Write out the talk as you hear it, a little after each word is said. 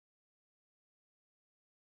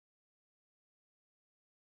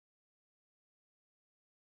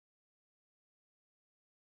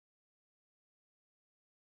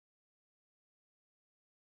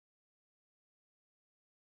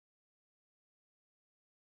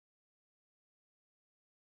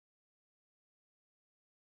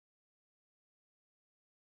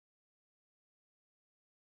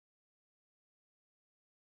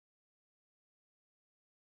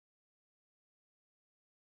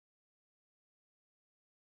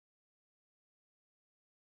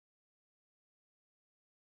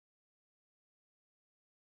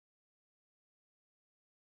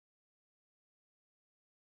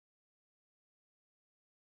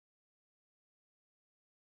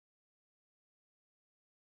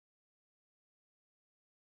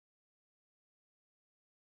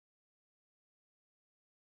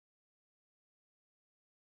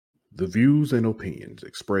The views and opinions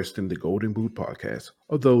expressed in the Golden Boot podcast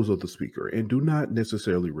are those of the speaker and do not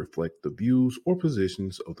necessarily reflect the views or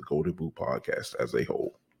positions of the Golden Boot podcast as a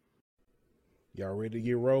whole. Y'all ready to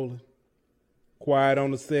get rolling? Quiet on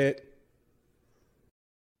the set.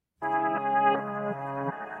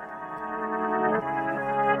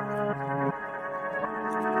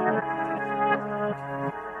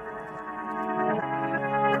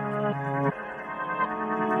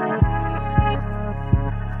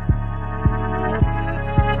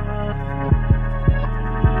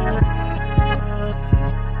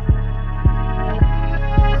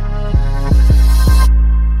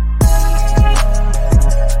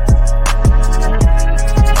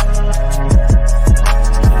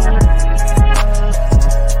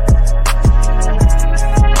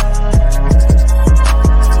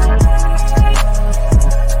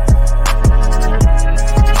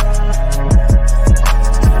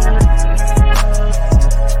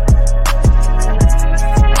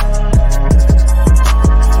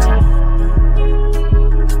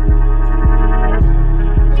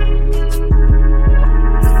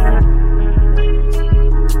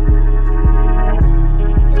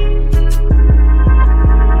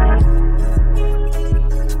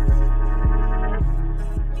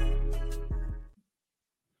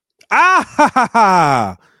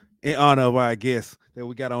 In honor of our guest that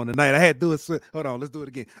we got on tonight, I had to do it. Hold on, let's do it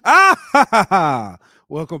again.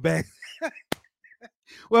 Welcome back.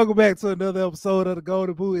 Welcome back to another episode of the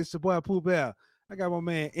Golden Boot. It's your boy Pooh Bear. I got my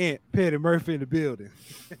man Aunt Petty Murphy in the building.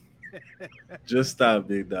 Just stop,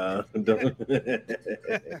 big dog.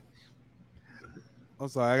 I'm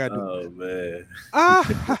sorry, I got to do it.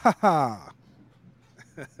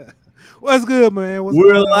 Man. What's good, man?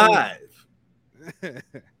 We're alive.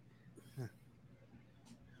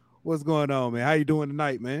 What's going on, man? How you doing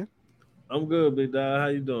tonight, man? I'm good, big dog. How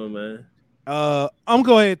you doing, man? I'm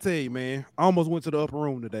going ahead and tell you, man. I almost went to the upper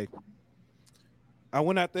room today. I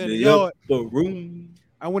went out there in the yard.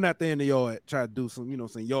 I went out there in the yard, tried to do some,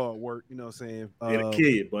 some yard work. You know what I'm saying? It'll kill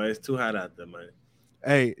you, boy. It's too hot out there, man.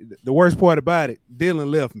 Hey, the worst part about it,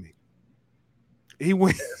 Dylan left me. He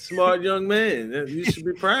went. Smart young man. You should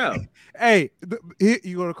be proud. Hey,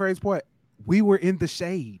 you go to the crazy part. We were in the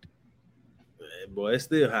shade. Boy, it's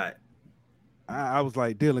still hot. I was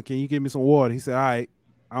like, Dylan, can you give me some water? He said, all right.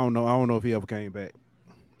 I don't know if he ever came back.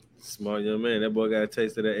 Smart young man. That boy got a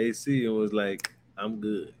taste of the AC and was like, I'm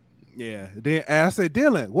good. Yeah. Then I said,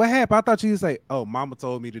 Dylan, what happened? I thought you would say, oh, mama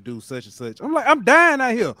told me to do such and such. I'm like, I'm dying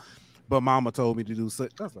out here. But mama told me to do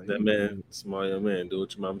such. I was like, that man, smart young man, do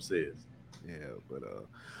what your mama says. Yeah, but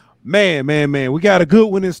man, we got a good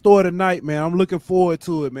one in store tonight, man. I'm looking forward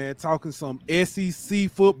to it, man. Talking some SEC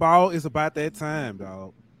football. It's about that time,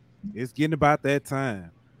 dog. It's getting about that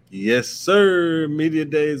time. Yes, sir. Media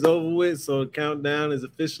day is over with, so countdown is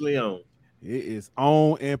officially on. It is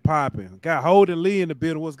on and popping. Got Holden Lee in the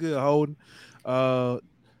building. What's good, Holden? Our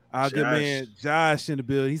good man Josh in the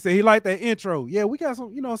building. He said he liked that intro. Yeah, we got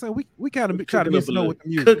some, what I'm saying? We kind of try to mix it up with the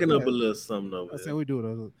music. Cooking up a little something over there. I said we do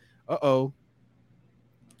it. Uh-oh.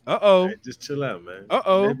 Hey, just chill out, man.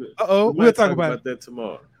 We'll talk about that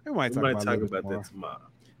tomorrow. We might talk about that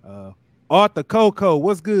tomorrow. Arthur Coco,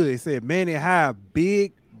 what's good? He said Manny High,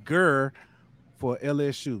 big girl for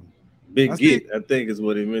LSU. I think is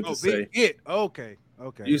what he meant to say. Okay.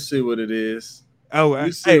 You see what it is. Oh,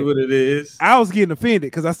 you see what it is. I was getting offended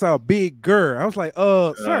because I saw a big girl. I was like,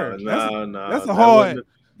 sir, no. That's a hard.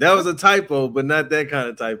 That was a typo, but not that kind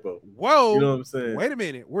of typo. Whoa. You know what I'm saying? Wait a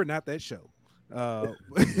minute. We're not that show. It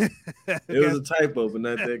was a typo, but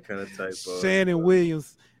not that kind of typo. Shannon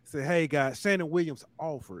Williams said, hey, guys, Shannon Williams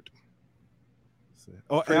offered.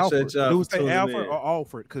 Or Appreciate Alfred. y'all. Do we say Alfred or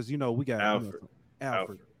Alfred? Because, we got Alfred.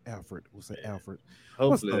 Alfred. We'll say Alfred.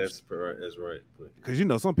 Hopefully that's right.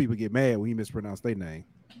 Because, some people get mad when you mispronounce their name.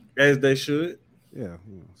 As they should. Yeah.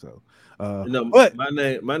 So, but my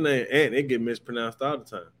name, Aunt, it get mispronounced all the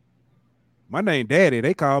time. My name, Daddy.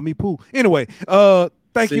 They call me Pooh. Anyway,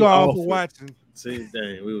 thank you all for watching. See,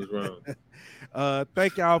 dang, we was wrong.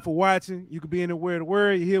 Thank y'all for watching. You can be anywhere in the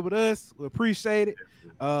world. You're here with us. We appreciate it.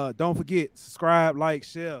 Don't forget, subscribe, like,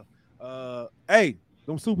 share. Hey,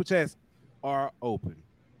 them super chats are open.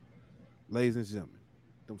 Ladies and gentlemen,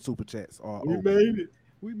 them super chats are open.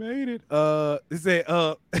 We made it. It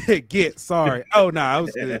said, sorry. Oh, no, I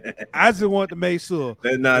was good. I just wanted to make sure.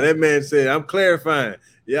 That man said, I'm clarifying.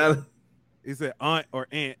 Yeah. He said aunt or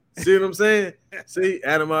aunt. See what I'm saying? See,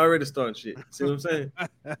 Adam already starting shit. See what I'm saying?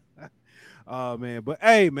 Oh, man. But,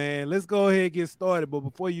 hey, man, let's go ahead and get started. But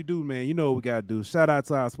before you do, man, you know what we got to do. Shout out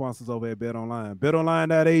to our sponsors over at BetOnline.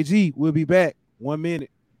 BetOnline.ag. We'll be back 1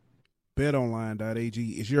 minute. BetOnline.ag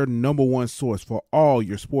is your number one source for all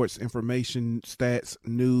your sports information, stats,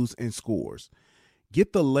 news, and scores.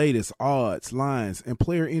 Get the latest odds, lines, and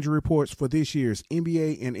player injury reports for this year's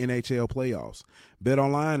NBA and NHL playoffs.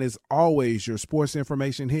 BetOnline is always your sports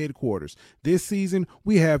information headquarters. This season,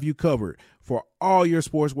 we have you covered for all your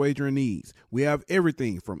sports wagering needs. We have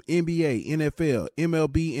everything from NBA, NFL,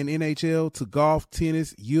 MLB, and NHL to golf,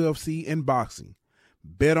 tennis, UFC, and boxing.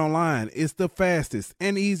 BetOnline is the fastest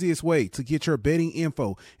and easiest way to get your betting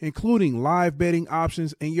info, including live betting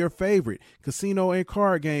options and your favorite casino and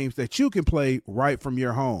card games that you can play right from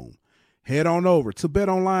your home. Head on over to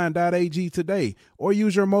betonline.ag today or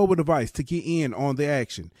use your mobile device to get in on the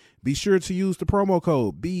action. Be sure to use the promo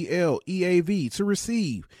code BLEAV to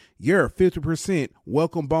receive your 50%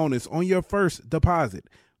 welcome bonus on your first deposit.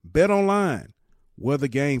 BetOnline, where the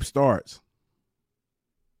game starts.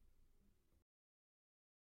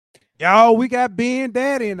 Y'all, we got Ben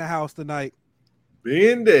Daddy in the house tonight.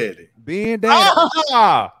 Ben Daddy. Ben Daddy.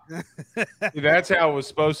 That's how it was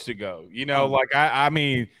supposed to go. You know, like I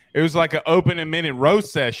mean, it was like an open a minute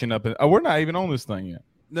roast session up in, we're not even on this thing yet.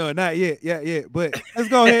 No, not yet. Yeah. But let's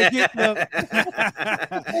go ahead and get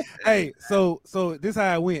them. Hey, so this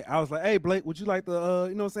how I went. I was like, hey, Blake, would you like to,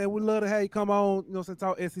 you know what I'm saying? We'd love to have you come on, you know what I'm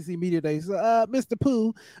saying, talk SEC Media Day. So, Mr.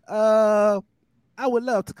 Pooh, I would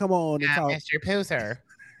love to come on and talk. Mr. Pooh, sir.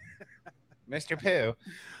 Mr. Pooh.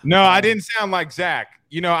 No, I didn't sound like Zach.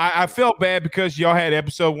 You know, I felt bad because y'all had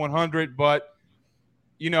episode 100, but,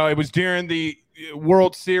 you know, it was during the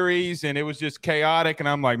World Series and it was just chaotic. And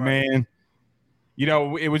I'm like, man, you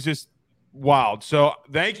know, it was just wild. So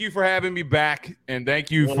thank you for having me back. And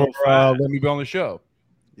thank you for letting me be on the show.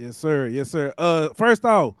 Yes, sir. Yes, sir. First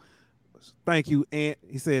off, thank you, Ant.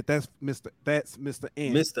 He said that's Mr. Ant.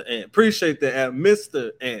 Mr. Ant. Appreciate that,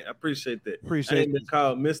 Mr. Ant. I appreciate that. Appreciate I ain't been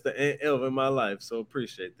called Mr. Ant ever in my life, so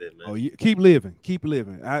appreciate that, man. Oh, you keep living.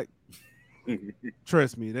 I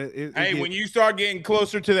trust me. When you start getting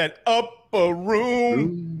closer to that upper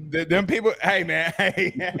room, them people. Hey, man.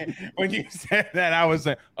 Hey, when you said that, I was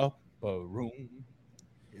like, upper room.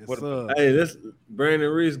 Yes, sir. Hey, this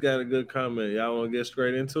Brandon Reese got a good comment. Y'all want to get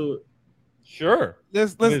straight into it? Sure.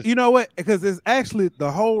 Let's you know what? Because it's actually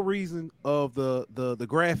the whole reason of the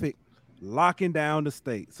graphic locking down the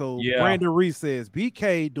state. So Brandon Reese says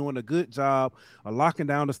BK doing a good job of locking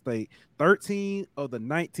down the state. 13 of the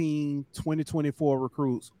 19 2024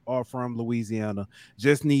 recruits are from Louisiana.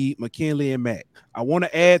 Just need McKinley and Mack. I want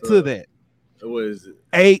to add to that. What is it?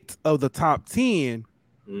 8 of the top 10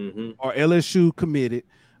 are LSU committed.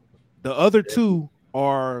 The other 2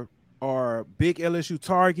 are big LSU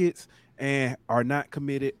targets and are not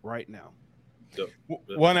committed right now.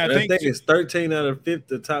 I think it's 13 out of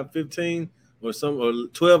the top 15 or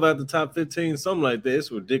 12 out of the top 15, something like that.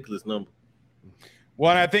 It's a ridiculous number.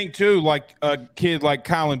 Well, I think too, like a kid like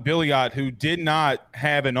Colin Billiot, who did not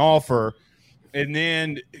have an offer and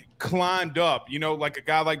then climbed up, you know, like a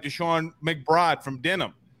guy like Deshaun McBride from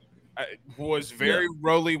Denham, was very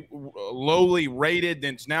lowly rated,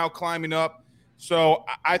 and it's now climbing up. So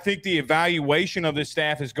I think the evaluation of this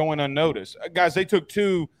staff is going unnoticed. Guys, they took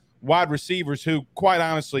 2 wide receivers who, quite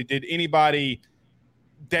honestly, did anybody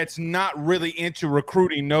that's not really into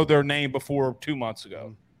recruiting know their name before 2 months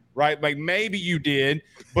ago, right? Like maybe you did,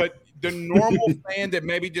 but the normal fan that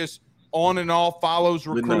maybe just on and off follows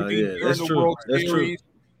recruiting during the World Series.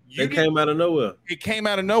 It came out of nowhere. It came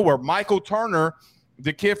out of nowhere. Michael Turner,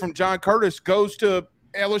 the kid from John Curtis, goes to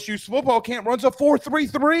LSU's football camp, runs a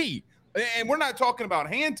 4.33. And we're not talking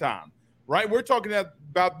about hand time, right? We're talking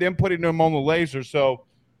about them putting them on the laser. So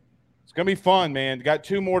it's going to be fun, man. Got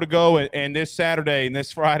 2 more to go. And this Saturday and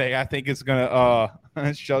this Friday, I think it's going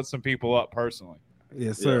to shut some people up personally.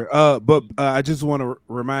 Yes, sir. But I just want to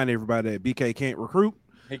remind everybody that BK can't recruit.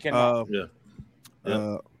 He cannot.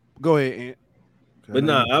 Go ahead, Ant. But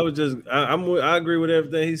I agree with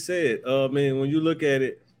everything he said. Man, when you look at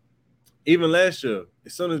it, even last year,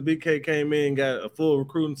 as soon as BK came in and got a full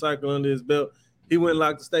recruiting cycle under his belt, he went and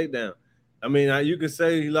locked the state down. I mean, you can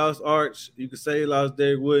say he lost Arch, you can say he lost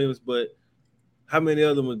Derek Williams, but how many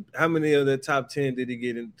of the top 10 did he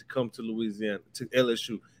get in to come to Louisiana, to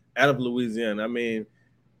LSU, out of Louisiana? I mean,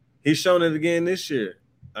 he's shown it again this year.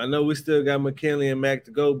 I know we still got McKinley and Mack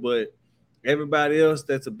to go, but everybody else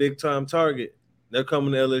that's a big-time target, they're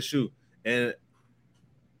coming to LSU. And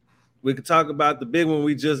we could talk about the big one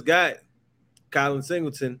we just got, Colin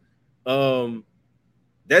Singleton.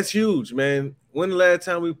 That's huge, man. When the last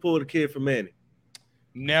time we pulled a kid from Manny?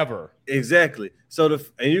 Never. Exactly. So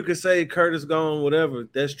and you could say Curtis gone, whatever.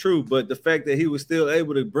 That's true. But the fact that he was still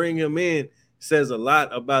able to bring him in says a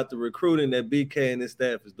lot about the recruiting that BK and his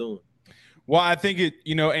staff is doing. Well, I think it,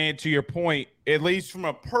 and to your point, at least from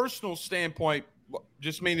a personal standpoint,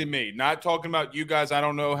 just meaning me, not talking about you guys. I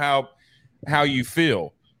don't know how you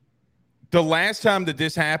feel. The last time that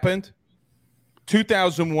this happened,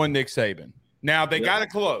 2001 Nick Saban. Now they got to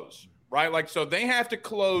close, right? Like, so they have to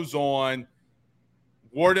close on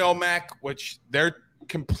Wardell Mack, which they're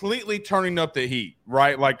completely turning up the heat,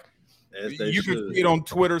 right? Like, you can see it on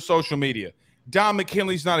Twitter, social media. Don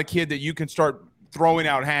McKinley's not a kid that you can start throwing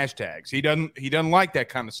out hashtags. He doesn't like that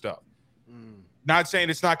kind of stuff. Not saying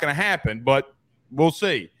it's not going to happen, but we'll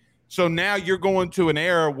see. So now you're going to an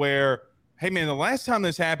era where, hey, man, the last time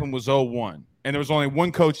this happened was 2001, and there was only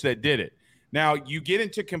one coach that did it. Now, you get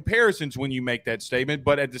into comparisons when you make that statement,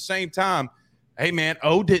 but at the same time, hey, man,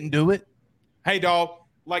 O didn't do it. Hey, dog,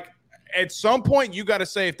 like at some point you got to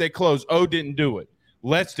say if they close, O didn't do it.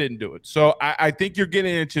 Let's didn't do it. So I think you're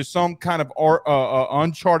getting into some kind of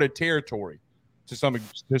uncharted territory to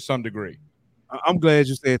some degree. I'm glad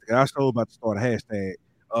you said that. I was about to start a hashtag.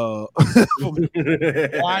 Well,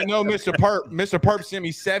 I know Mr. Perp sent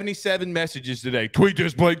me 77 messages today. Tweet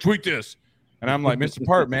this, Blake. Tweet this. And I'm like, Mr.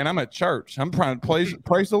 Perp, man, I'm at church. I'm trying to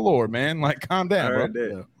praise the Lord, man. Like, calm down,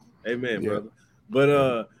 bro. Yeah. Amen,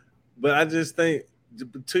 brother. But I just think,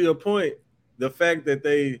 to your point, the fact that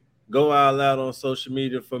they go all out on social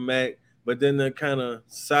media for Mac, but then they're kind of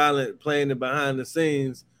silent, playing it behind the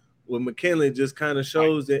scenes with McKinley just kind of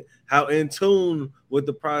shows that how in tune with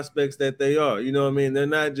the prospects that they are. You know what I mean? They're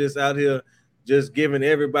not just out here just giving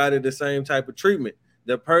everybody the same type of treatment.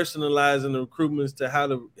 They're personalizing the recruitments to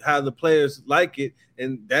how the players like it,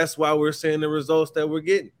 and that's why we're seeing the results that we're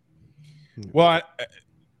getting. Well,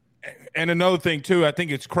 and another thing too, I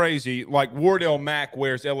think it's crazy. Like Wardell Mack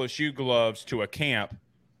wears LSU gloves to a camp,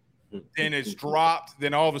 then it's dropped.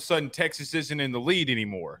 Then all of a sudden, Texas isn't in the lead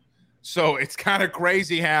anymore. So it's kind of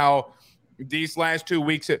crazy how these last 2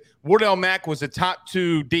 weeks, Wardell Mack was a top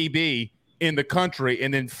 2 DB in the country,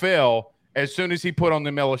 and then fell as soon as he put on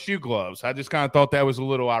them LSU gloves. I just kind of thought that was a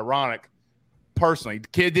little ironic, personally. The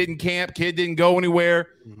kid didn't camp, kid didn't go anywhere.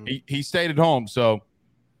 He stayed at home, so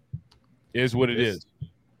it is what it is.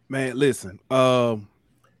 Man, listen.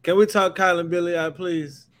 Can we talk Kylan Billiard,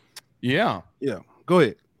 please? Yeah. Go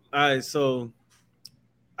ahead. All right, so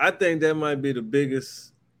I think that might be the biggest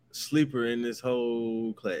sleeper in this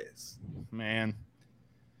whole class. Man.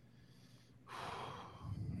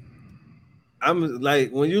 I'm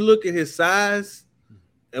like, when you look at his size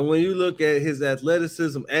and when you look at his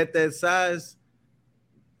athleticism at that size,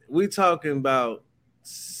 we talking about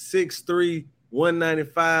 6'3",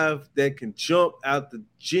 195 that can jump out the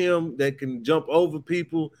gym, that can jump over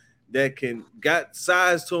people, that can got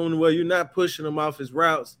size to him where you're not pushing him off his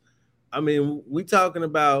routes. I mean, we talking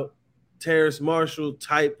about Terrace Marshall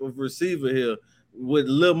type of receiver here with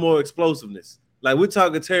a little more explosiveness. Like, we're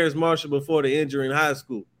talking Terrace Marshall before the injury in high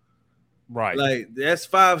school. Right. Like, that's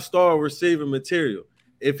 5-star receiver material.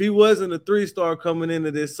 If he wasn't a 3-star coming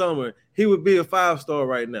into this summer, he would be a 5-star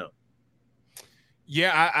right now.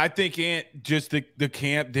 Yeah, I think just the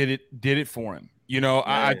camp did it for him.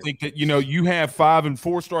 I think that, you have 5- and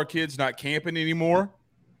 4-star kids not camping anymore.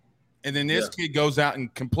 And then this kid goes out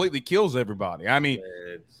and completely kills everybody. I mean,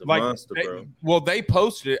 it's a monster, bro. Well, they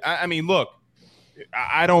posted it. I mean, look,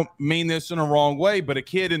 I don't mean this in a wrong way, but a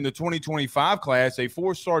kid in the 2025 class, a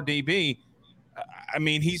 4-star DB, I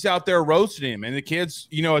mean, he's out there roasting him, and the kid's,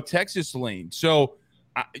 a Texas lean. So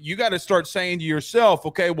you got to start saying to yourself,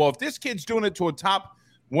 okay, well, if this kid's doing it to a top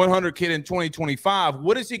 100 kid in 2025,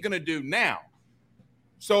 what is he going to do now?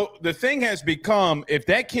 So the thing has become, if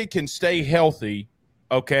that kid can stay healthy,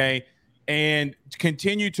 okay, and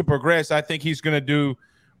continue to progress, I think he's going to do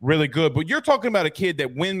really good. But you're talking about a kid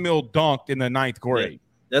that windmill dunked in the 9th grade.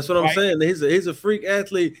 That's what I'm saying. He's a freak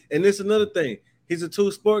athlete, and this is another thing. He's a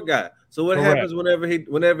 2-sport guy. So what happens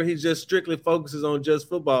whenever he just strictly focuses on just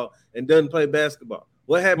football and doesn't play basketball?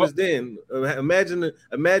 What happens then?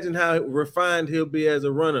 Imagine how refined he'll be as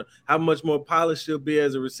a runner, how much more polished he'll be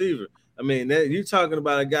as a receiver. I mean, you're talking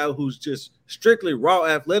about a guy who's just strictly raw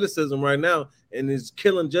athleticism right now and is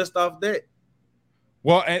killing just off that.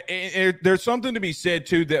 Well, and there's something to be said,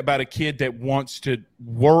 too, about a kid that wants to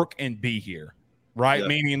work and be here, right? Yeah.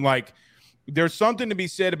 Meaning, like, there's something to be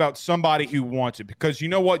said about somebody who wants it, because you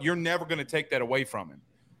know what? You're never going to take that away from him.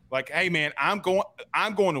 Like, hey, man, I'm going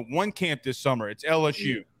to one camp this summer. It's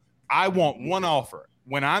LSU. I want one offer.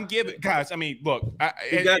 When I'm giving – guys, I mean, look.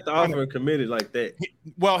 He got the offer and committed like that.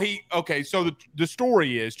 Okay, so the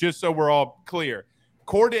story is, just so we're all clear,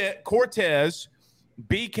 Cortez,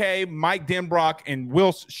 BK, Mike Denbrock, and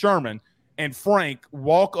Will Sherman and Frank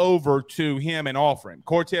walk over to him and offer him.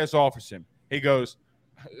 Cortez offers him. He goes,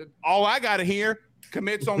 all I got to hear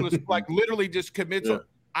commits on the like literally just commits. Yeah.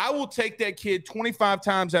 I will take that kid 25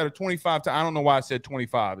 times out of 25. I don't know why I said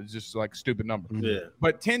 25. It's just like a stupid number. Yeah.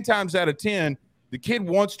 But 10 times out of 10, the kid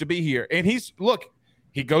wants to be here. And he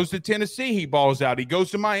goes to Tennessee, he balls out. He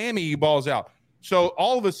goes to Miami, he balls out. So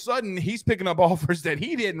all of a sudden, he's picking up offers that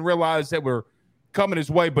he didn't realize that were coming his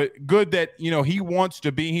way. But good that, he wants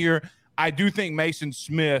to be here. I do think Mason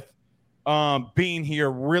Smith being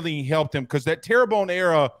here really helped him because that Terrebonne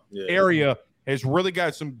area has really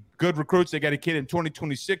got some good recruits. They got a kid in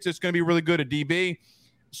 2026 that's going to be really good at DB.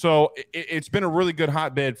 So it's been a really good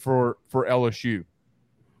hotbed for LSU.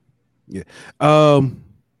 Yeah. I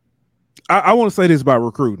want to say this about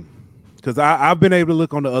recruiting because I've been able to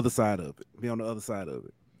look on the other side of it, be on the other side of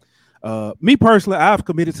it. Me personally, I've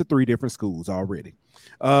committed to 3 different schools already.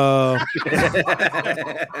 Hey,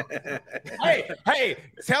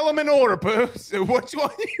 tell them in order, Poos. Which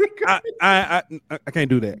one you got? I can't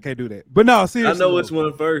do that. Can't do that. But no, seriously. I know which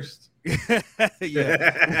one first.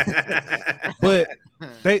 Yeah. But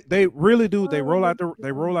they really do. They roll out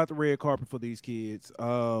the red carpet for these kids.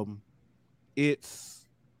 It's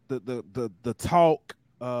the talk,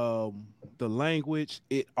 the language,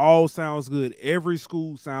 it all sounds good. Every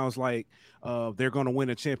school sounds like they're going to win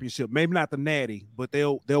a championship. Maybe not the Natty, but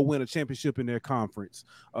they'll win a championship in their conference.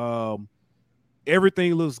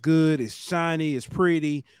 Everything looks good. It's shiny. It's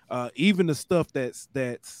pretty. Even the stuff that's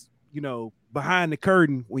behind the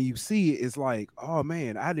curtain, when you see it, it's like, oh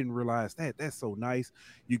man, I didn't realize that. That's so nice.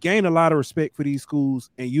 You gain a lot of respect for these schools,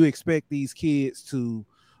 and you expect these kids to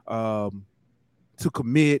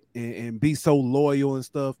commit and be so loyal and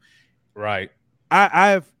stuff. Right.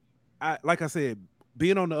 I like I said,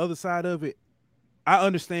 being on the other side of it, I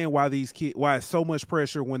understand why it's so much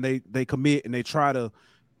pressure when they commit and they try to,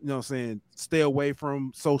 stay away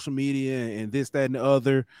from social media and this, that, and the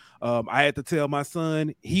other. I had to tell my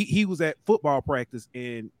son, he was at football practice,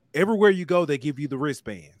 and everywhere you go, they give you the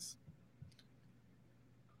wristbands.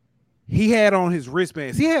 He had on his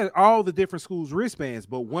wristbands. He had all the different schools' wristbands,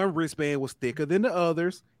 but one wristband was thicker than the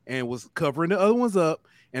others and was covering the other ones up,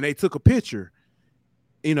 and they took a picture,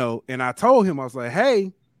 and I told him, I was like,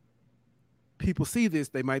 hey, people see this,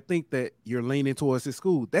 they might think that you're leaning towards this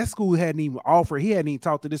school. That school hadn't even offered, he hadn't even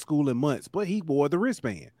talked to this school in months, but he wore the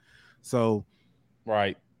wristband. So,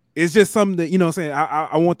 right. It's just something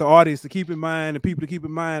that, I want the audience to keep in mind and people to keep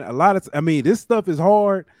in mind. This stuff is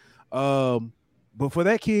hard. But for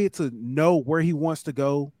that kid to know where he wants to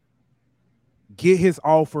go, get his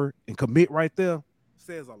offer, and commit right there,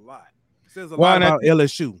 says a lot. Says a lot about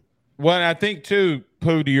LSU. Well, and I think, too,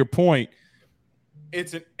 Pooh, to your point,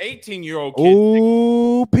 it's an 18-year-old kid.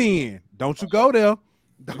 Ooh, Penn. Don't you go there.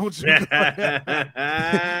 Don't you go there.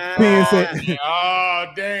 Penn said, oh,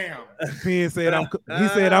 damn. Penn said,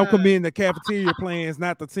 I'm committing the cafeteria plans,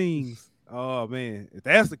 not the teams. Oh, man. If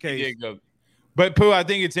that's the case. But, Pooh, I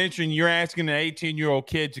think it's interesting. You're asking an 18-year-old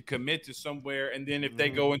kid to commit to somewhere, and then if they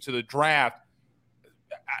go into the draft,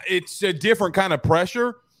 it's a different kind of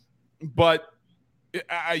pressure, but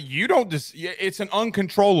you don't just – it's an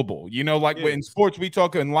uncontrollable. In sports we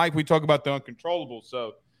talk – in life we talk about the uncontrollable.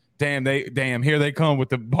 So, damn, here they come with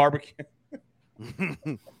the barbecue.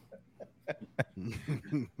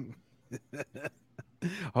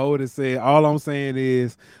 Hold it said, all I'm saying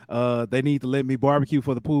is they need to let me barbecue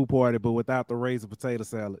for the pool party, but without the raisin potato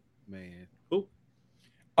salad, man. Ooh.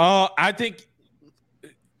 I think.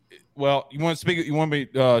 Well, you want to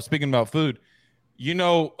be speaking about food.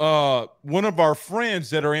 One of our friends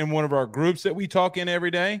that are in one of our groups that we talk in every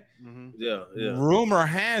day. Mm-hmm. Yeah. Rumor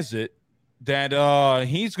has it that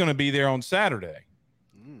he's going to be there on Saturday.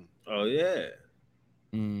 Oh yeah.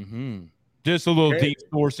 Mm-hmm. Just a little deep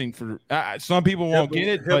sourcing for some people won't get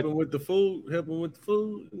it. Helping with the food.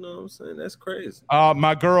 You know what I'm saying? That's crazy.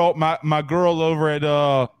 My girl over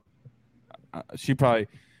at she probably,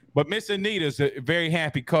 but Miss Anita's a very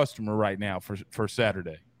happy customer right now for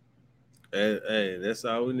Saturday. Hey, that's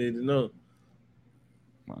all we need to know.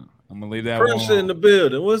 Well, I'm gonna leave that Pressure one in the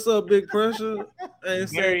building. What's up, Big Pressure? I ain't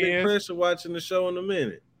saying Big Pressure watching the show in a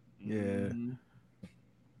minute. Yeah. Mm-hmm.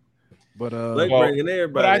 But bringing everybody.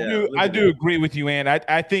 But I do agree with you, Ann.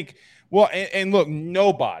 I think and look,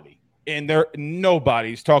 nobody's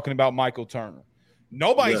talking about Michael Turner.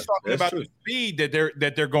 Nobody's talking about the speed that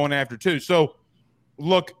they're going after too. So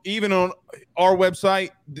look, even on our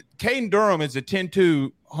website, Caden Durham is a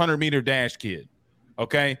 10-2 100-meter dash kid.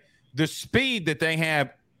 Okay, the speed that they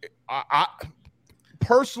have, I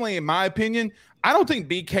personally, in my opinion, I don't think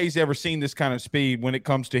BK's ever seen this kind of speed when it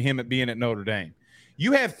comes to him being at Notre Dame.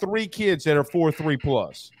 You have 3 kids that are 4.3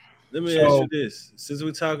 plus. Let me ask you this: since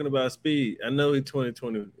we're talking about speed, I know he's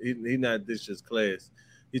 2020. He not this just class.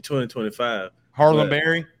 He's 2025. Harlan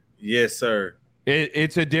Berry. Yes, sir.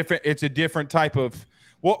 It's a different type of.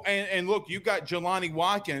 Well, and look, you got Jelani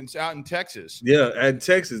Watkins out in Texas. Yeah, at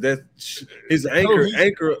Texas, he's the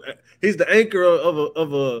anchor. He's the anchor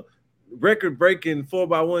of a record-breaking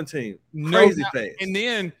 4x1 team. Crazy fast. And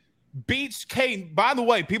then beats Caden. By the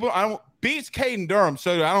way, beats Caden Durham.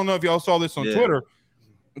 So I don't know if y'all saw this on Twitter.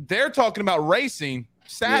 They're talking about racing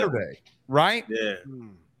Saturday, right? Yeah.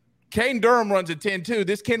 Caden Durham runs a 10.2.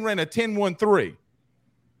 This kid ran a 10.13.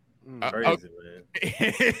 Crazy, man.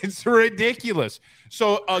 It's ridiculous.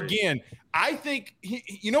 So again, I think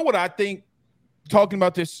you know what I think. Talking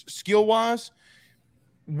about this skill wise,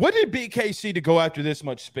 what did BK see to go after this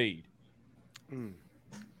much speed?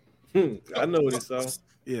 I know what he saw.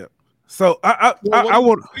 Yeah. So I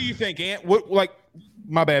want. What do you think, Ant? What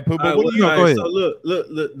my bad, Pooh. Right, What do you go ahead. So look,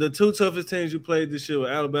 the two toughest teams you played this year were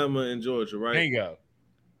Alabama and Georgia, right? There you go.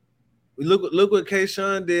 Look what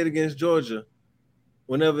Kayshawn did against Georgia.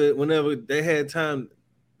 Whenever they had time,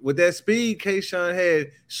 with that speed, Kayshawn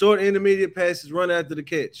had short intermediate passes, run after the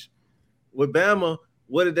catch. With Bama,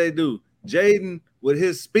 what did they do? Jaden, with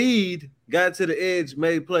his speed, got to the edge,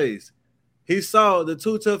 made plays. He saw the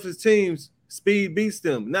two toughest teams, speed beats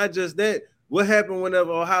them. Not just that, what happened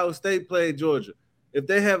whenever Ohio State played Georgia? If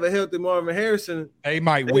they have a healthy Marvin Harrison, they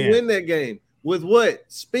might win that game. With what?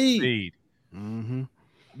 Speed. Mm-hmm.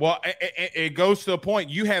 Well, it goes to the point.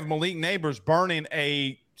 You have Malik Neighbors burning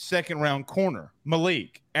a second-round corner.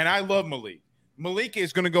 Malik. And I love Malik. Malik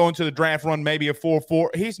is going to go into the draft run maybe a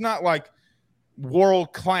 4.4. He's not like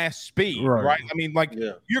world-class speed, right? I mean,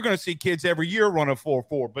 you're going to see kids every year run a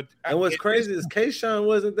 4.4. And what's crazy is Kayshawn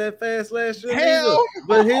wasn't that fast last year. Hell either.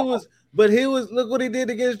 But he was. Look what he did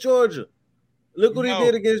against Georgia. Look what he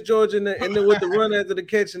did against Georgia and then with the run after the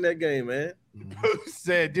catch in that game, man. Who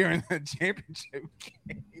said during the championship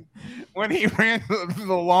game when he ran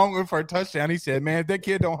the long one for a touchdown, he said, "Man, if that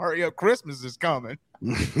kid don't hurry up, Christmas is coming."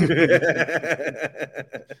 But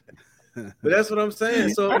that's what I'm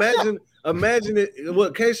saying. So imagine it.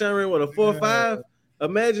 What Kayshawn ran? What, a 4.5?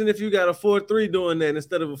 Imagine if you got a 4.3 doing that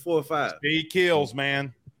instead of a 4.5. Speed kills,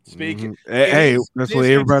 man. Speed. Mm-hmm. Hey, that's what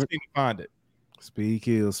everybody find it. Speed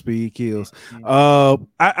kills. Speed kills. I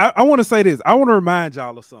want to say this. I want to remind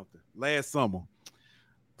y'all of something. Last summer,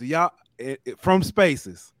 do y'all from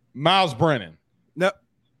Spaces? Miles Brennan. No,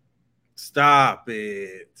 stop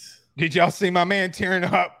it. Did y'all see my man tearing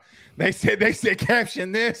up? They said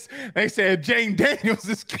caption this. They said Jane Daniels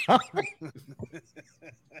is coming.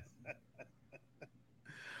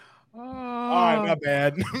 All right, my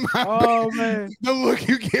bad. Man, the look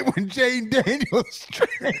you get when Jane Daniels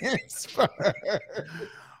transfer.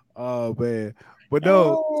 Oh man, but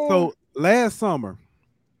no. So last summer,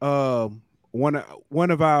 one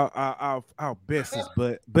of our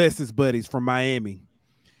bestest buddies from Miami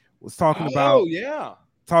was talking about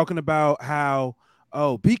how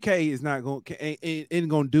BK is not ain't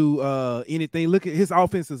gonna do anything. Look at his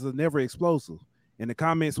offenses are never explosive. And the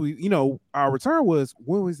comments our return was,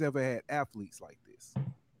 when was ever had athletes like this?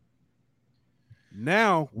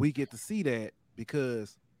 Now we get to see that,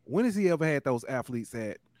 because when has he ever had those athletes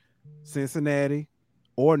at Cincinnati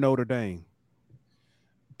or Notre Dame?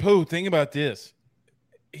 Pooh, think about this.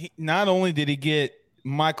 Not only did he get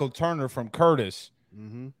Michael Turner from Curtis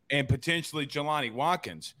and potentially Jelani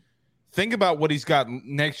Watkins, think about what he's got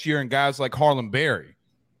next year in guys like Harlan Berry.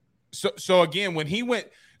 So again, when he went,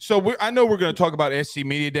 I know we're going to talk about SC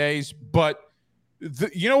Media Days, but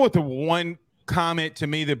you know what the one comment to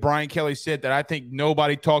me that Brian Kelly said that I think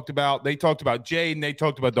nobody talked about? They talked about Jaden, they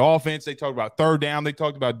talked about the offense, they talked about third down, they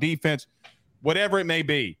talked about defense, whatever it may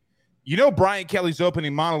be. You know, Brian Kelly's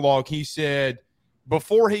opening monologue, he said,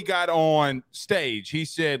 before he got on stage, he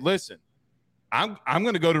said, listen, I'm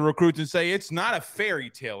going to go to recruits and say it's not a fairy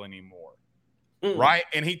tale anymore, right?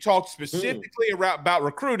 And he talked specifically about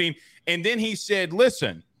recruiting, and then he said,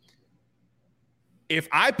 listen, if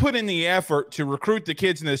I put in the effort to recruit the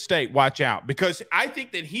kids in the state, watch out, because I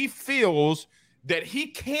think that he feels that he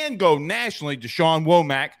can go nationally. Deshaun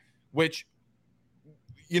Womack, which,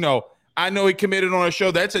 I know he committed on a show.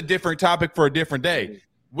 That's a different topic for a different day.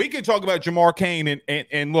 We can talk about Jamar Cain,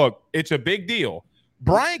 and look, it's a big deal.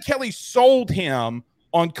 Brian Kelly sold him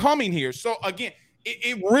on coming here. So, again,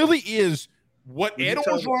 it really is what Ed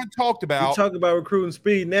Orgeron talked about. You talk about recruiting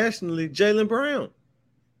speed nationally, Jaylen Brown.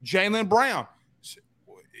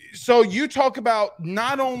 So you talk about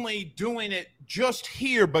not only doing it just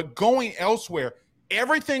here, but going elsewhere.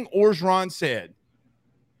 Everything Orgeron said,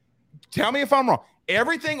 tell me if I'm wrong,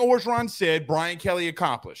 everything Orgeron said, Brian Kelly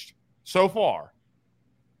accomplished so far.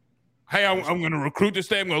 Hey, I'm going to recruit the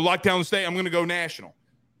state. I'm going to lock down the state. I'm going to go national.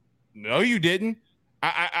 No, you didn't.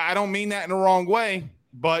 I don't mean that in the wrong way,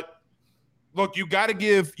 but look, you got to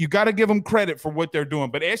give them credit for what they're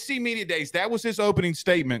doing. But SC Media Days, that was his opening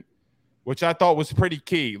statement, which I thought was pretty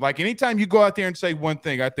key. Like anytime you go out there and say one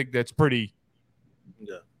thing, I think that's pretty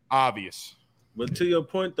obvious. But to your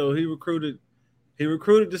point, though, he recruited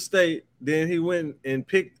the state. Then he went and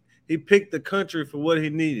picked the country for what he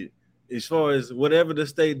needed, as far as whatever the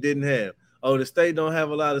state didn't have. Oh, the state don't have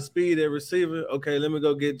a lot of speed at receiver. Okay, let me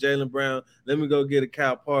go get Jaylen Brown. Let me go get a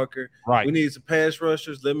Cal Parker. Right. We need some pass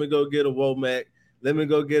rushers. Let me go get a Womack. Let me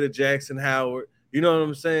go get a Jackson Howard. You know what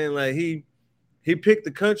I'm saying? Like he picked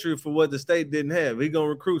the country for what the state didn't have. He gonna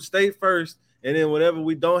recruit state first, and then whatever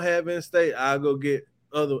we don't have in state, I'll go get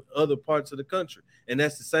other parts of the country. And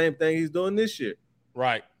that's the same thing he's doing this year.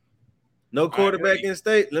 Right. No quarterback in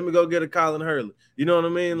state. Let me go get a Colin Hurley. You know what I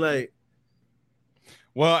mean? Like,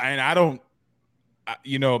 well, and I don't.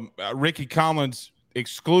 Ricky Collins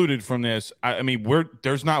excluded from this. I mean,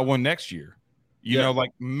 there's not one next year. You know,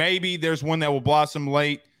 like maybe there's one that will blossom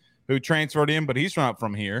late who transferred in, but he's not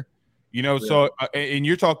from here. You know, so and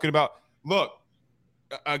you're talking about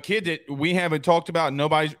a kid that we haven't talked about.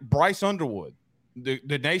 Bryce Underwood,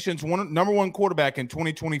 the nation's number one quarterback in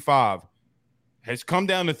 2025, has come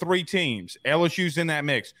down to 3 teams. LSU's in that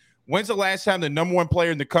mix. When's the last time the number one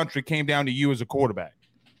player in the country came down to you as a quarterback?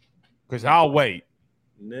 Because I'll wait.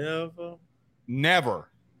 Never.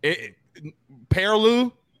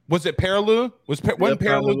 Perilou? Was it Perilou?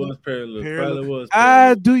 Perilou was.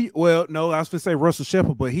 Well, no, I was going to say Russell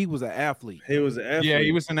Shepard, but he was an athlete. He was an athlete. Yeah,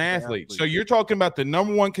 he was an athlete. So you're talking about the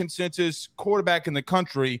number one consensus quarterback in the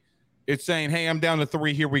country. It's saying, hey, I'm down to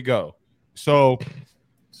 3. Here we go. So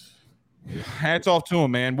hats off to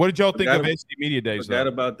him, man. What did y'all think of SEC Media Days? Forgot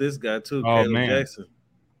about this guy, too, Caleb Caleb Jackson.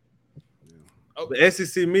 The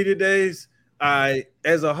SEC Media Days,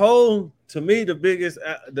 as a whole, to me, the biggest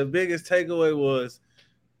takeaway was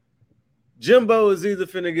Jimbo is either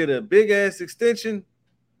finna get a big ass extension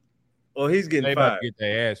or he's getting fired. Get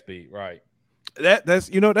their ass beat, right?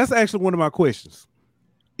 That's actually one of my questions.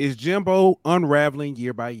 Is Jimbo unraveling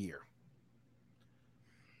year by year?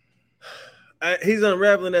 He's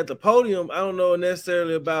unraveling at the podium. I don't know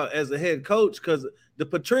necessarily about as a head coach, because the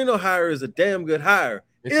Petrino hire is a damn good hire.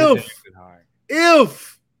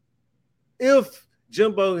 If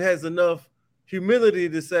Jimbo has enough humility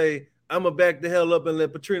to say, I'm going to back the hell up and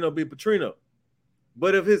let Petrino be Petrino.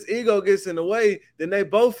 But if his ego gets in the way, then they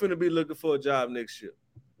both finna be looking for a job next year.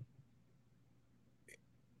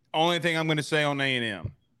 Only thing I'm going to say on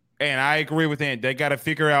A&M, and I agree with Ant, they got to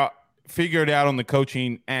figure it out on the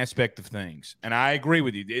coaching aspect of things. And I agree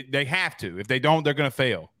with you. They have to. If they don't, they're going to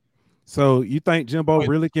fail. So you think Jimbo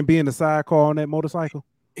really can be in the sidecar on that motorcycle?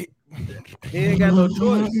 He ain't got no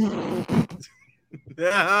choice.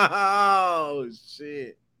 Oh,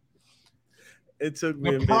 shit. It took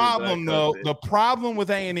me the problem with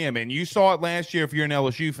A&M, and you saw it last year if you're an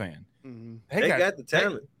LSU fan, they got the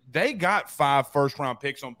talent. They got 5 first-round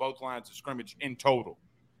picks on both lines of scrimmage in total.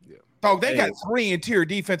 Yeah. Dog, they got 3 interior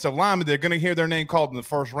defensive linemen that are going to hear their name called in the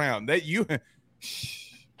first round. I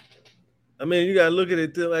mean, you got to look at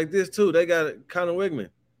it like this, too. They got Connor Wigman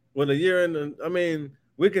with a year in. I mean,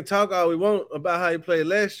 we can talk all we want about how he played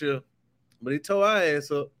last year, but he tore our ass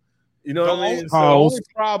up. You know what I mean? The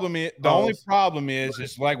only problem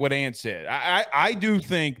is like what Ant said. I do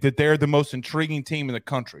think that they're the most intriguing team in the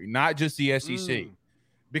country, not just the SEC.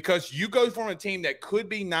 Because you go from a team that could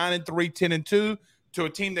be 9-3, 10-2 to a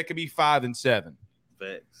team that could be 5-7.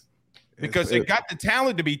 Facts. Because they got the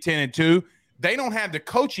talent to be 10-2. They don't have the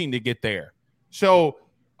coaching to get there. So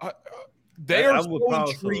they are so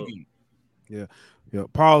intriguing. Yeah. Yeah,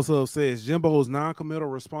 Paul says Jimbo's non-committal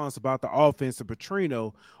response about the offense of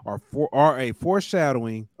Petrino are a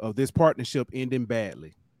foreshadowing of this partnership ending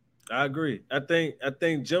badly. I agree. I think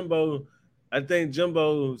Jimbo's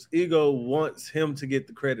ego wants him to get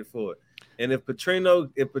the credit for it. And if Petrino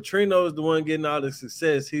is the one getting all the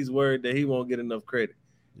success, he's worried that he won't get enough credit.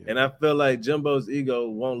 Yeah. And I feel like Jimbo's ego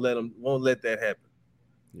won't let that happen.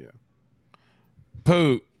 Yeah.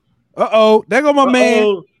 Pooh. Uh-oh, there go my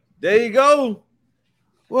man. There you go.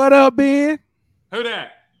 What up, Ben? Who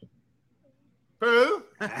that? Pooh?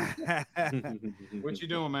 What you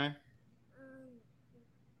doing, man?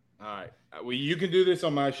 All right. Well, you can do this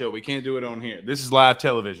on my show. We can't do it on here. This is live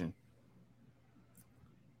television.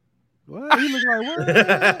 What? You look like what?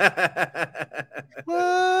 What?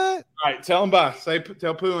 All right. Tell them bye.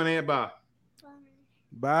 Tell Pooh and Ant bye.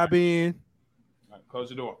 Bye, Ben. All right. Close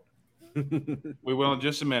the door. We will in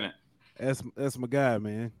just a minute. That's my guy,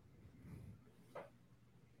 man.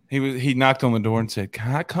 He knocked on the door and said,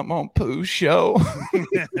 "Can I come on Pooh's show?"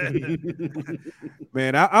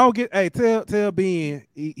 Man, I don't get. Hey, tell Ben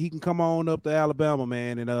he can come on up to Alabama,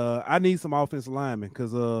 man. And I need some offensive linemen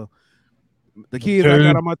because the kids I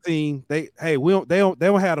got on my team, they don't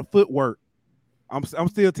have the footwork. I'm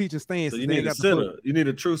still teaching stances. So you need a center. You need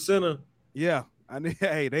a true center. Yeah, I need.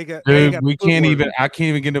 Hey, they got. Dude, got we can't even. I can't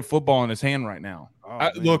even get a football in his hand right now. Oh,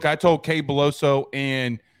 Look, I told Kay Beloso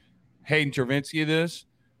and Hayden Travinsky this.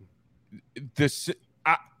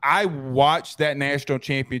 I watched that national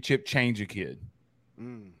championship change a kid.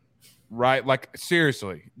 Right? Like,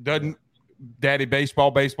 seriously. Doesn't daddy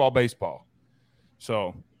baseball.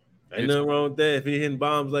 So ain't nothing wrong with that if he hitting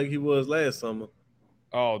bombs like he was last summer.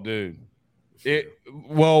 Oh, dude. He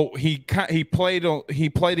played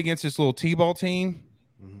against this little T-ball team.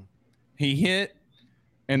 He hit,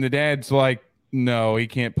 and the dad's like, "No, he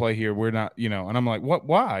can't play here. We're not, And I'm like, "What?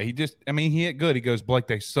 Why?" He hit good. He goes, "Blake,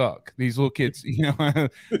 they suck. These little kids,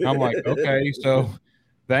 I'm like, "Okay, so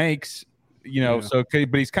thanks." So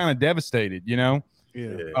but he's kind of devastated,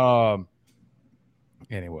 Yeah.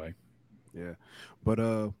 Anyway. Yeah.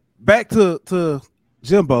 But back to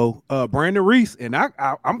Jimbo, Brandon Reese, and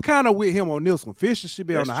I'm kind of with him on this one. Fisher should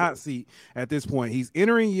be on the hot seat at this point. He's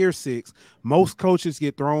entering year 6. Most coaches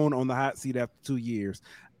get thrown on the hot seat after 2 years.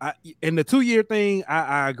 And the 2-year thing,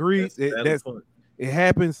 I agree. It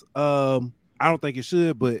happens. I don't think it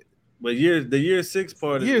should, but the year 6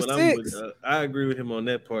 part is what I'm with. I agree with him on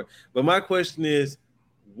that part. But my question is,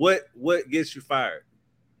 what gets you fired?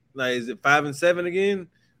 Like, is it 5 and 7 again,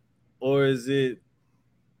 or is it?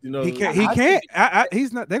 He can't.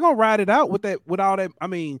 He's not. They're gonna ride it out with all that. I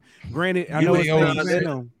mean, granted, I know they're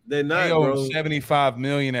not. They owe $75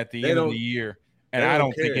 million at the end of the year, and I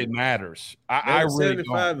don't think it matters. I really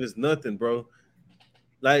 75 is nothing, bro.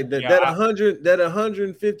 Like that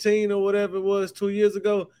 115 or whatever it was 2 years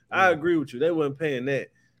ago. I agree with you. They weren't paying that.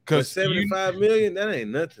 Because $75 million, that ain't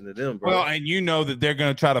nothing to them, bro. Well, and that they're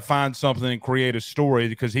going to try to find something and create a story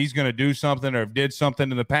because he's going to do something or did something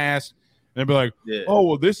in the past. And they'll be like, "Oh,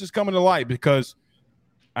 well, this is coming to light because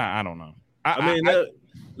I don't know."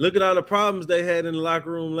 Look at all the problems they had in the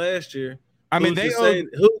locker room last year. Who's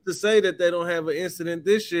to say that they don't have an incident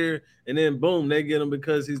this year, and then boom, they get him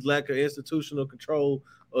because he's lack of institutional control,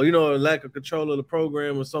 or or lack of control of the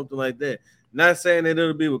program or something like that. Not saying that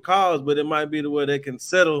it'll be with cause, but it might be to where they can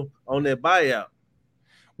settle on their buyout.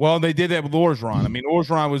 Well, they did that with Orgeron.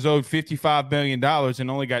 Orgeron was owed $55 million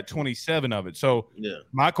and only got 27 of it. So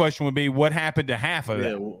my question would be, what happened to half of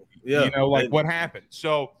that? What happened?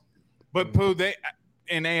 So, but Pooh,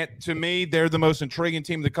 to me, they're the most intriguing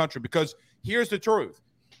team in the country because here's the truth.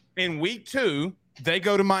 In week 2, they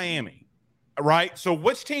go to Miami, right? So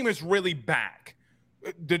which team is really back?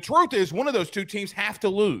 The truth is one of those two teams have to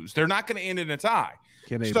lose. They're not going to end in a tie.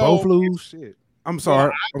 Can they both lose? Shit. I'm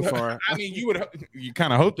sorry. You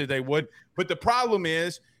kind of hope that they would. But the problem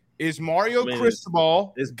is Mario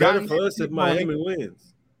Cristobal. It's better for us if Miami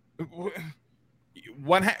wins.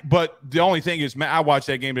 But the only thing is, I watched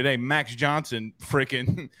that game today. Max Johnson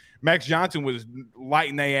was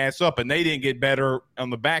lighting their ass up, and they didn't get better on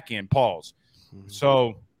the back end. Pause.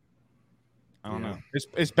 So I don't know.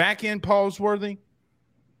 Is back end pause worthy?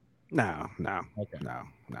 No. Okay. No.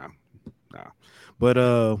 But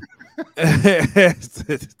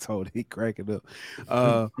totally cracking up.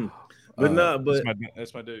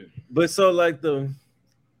 That's my dude. But so like the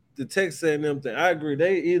Texas A&M thing, I agree.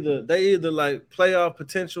 They either like playoff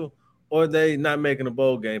potential or they not making a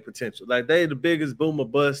bowl game potential. Like they the biggest boom or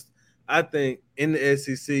bust, I think, in the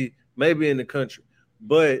SEC, maybe in the country.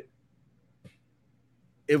 But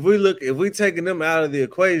if we taking them out of the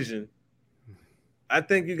equation, I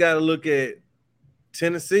think you got to look at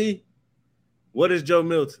Tennessee. What is Joe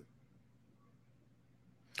Milton?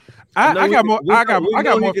 I got more. He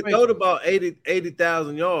can throw the ball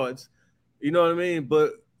 80,000 yards. You know what I mean?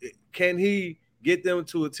 But can he get them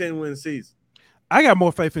to a 10-win season? I got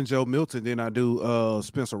more faith in Joe Milton than I do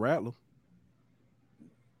Spencer Rattler.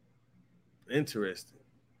 Interesting.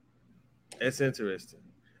 That's interesting.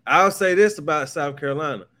 I'll say this about South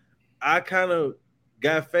Carolina. I kind of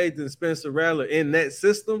got faith in Spencer Rattler in that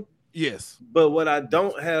system. Yes. But what I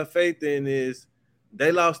don't have faith in is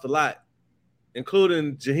they lost a lot,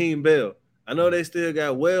 including Jaheim Bell. I know they still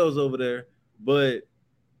got Wells over there, but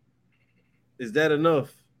is that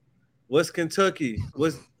enough? What's Kentucky?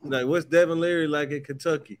 What's Devin Leary like at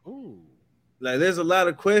Kentucky? Ooh. Like, there's a lot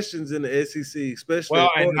of questions in the SEC, especially.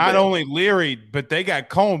 Well, and not only Leary, but they got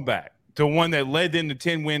Cone back, the one that led them to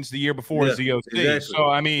 10 wins the year before as the OC. Exactly.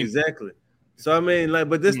 So, exactly. So,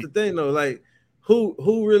 but this is the thing, though. Like,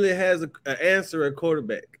 who really has an answer at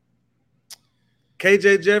quarterback?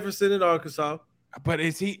 KJ Jefferson in Arkansas. But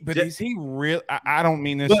is he? But is he real? I don't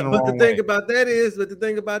mean this in the But wrong the thing way. about that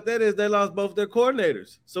is, they lost both their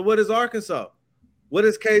coordinators. So what is Arkansas? What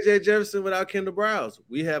is KJ Jefferson without Kendall Browse?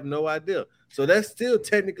 We have no idea. So that's still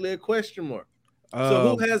technically a question mark.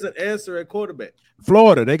 So who has an answer at quarterback?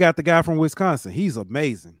 Florida. They got the guy from Wisconsin. He's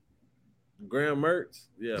amazing. Graham Mertz.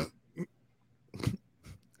 Yeah.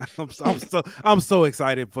 I'm so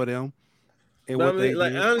excited for them. And But what I mean,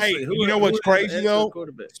 like, honestly, Hey, who- you know who what's has an crazy answer though? at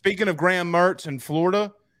quarterback? Speaking of Graham Mertz in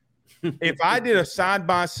Florida, if I did a side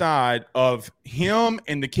by side of him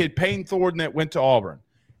and the kid Payton Thorne that went to Auburn,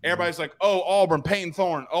 everybody's like, "Oh, Auburn, Payton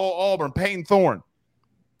Thorne. Oh, Auburn, Payton Thorne."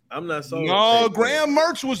 I'm not so. No, Graham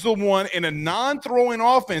Mertz was the one in a non-throwing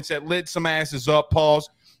offense that lit some asses up. Pause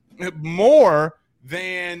more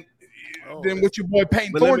than what your boy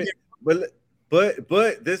Payton Thorne did.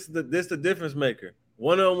 But this the difference maker.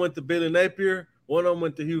 One of them went to Billy Napier. One of them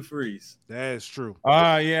went to Hugh Freeze. That's true.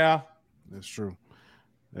 Yeah. That's true.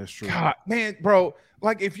 That's true. God, man, bro,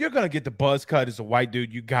 like if you're gonna get the buzz cut as a white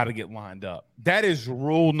dude, you got to get lined up. That is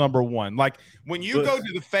rule number one. Like when you go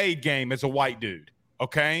to the fade game as a white dude,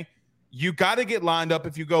 okay, you got to get lined up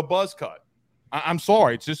if you go buzz cut. I'm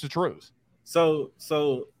sorry, it's just the truth. So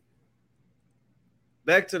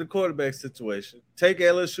back to the quarterback situation. Take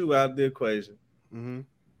LSU out of the equation. Mm-hmm.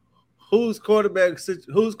 Whose quarterback's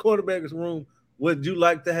room would you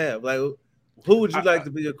like to have? Like, who would you like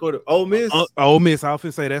to be your quarterback? Ole Miss. Ole Miss. I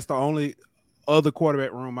often say that's the only other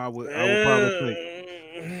quarterback room I would probably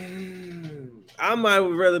pick. I might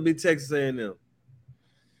rather be Texas A&M.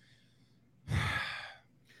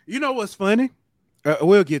 You know what's funny?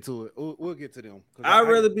 We'll get to it. We'll get to them. I'd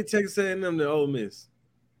rather be Texas A&M than Ole Miss.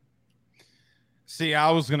 See,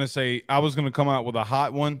 I was gonna come out with a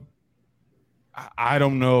hot one. I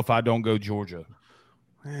don't know if I don't go Georgia.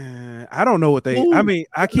 I don't know what they. I mean,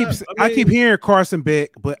 I keep hearing Carson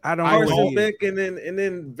Beck, but I don't know. Carson Beck and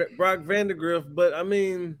then Brock Vandegrift, but I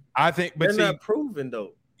mean, I think, but they're not proven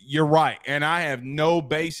though. You're right, and I have no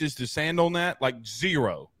basis to stand on that. Like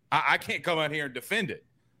zero. I can't come out here and defend it.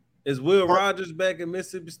 Is Will Rogers back in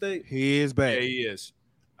Mississippi State? He is back. Yeah, he is.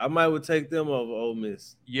 I might would take them over Ole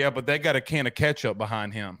Miss. Yeah, but they got a can of ketchup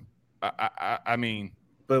behind him. I mean,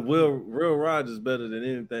 but Will Rogers better than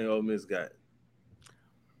anything Ole Miss got.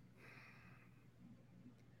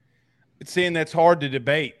 Seeing that's hard to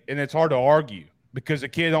debate and it's hard to argue because the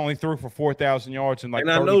kid only threw for 4,000 yards and like.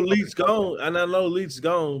 And I know Leach's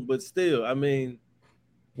gone, but still, I mean,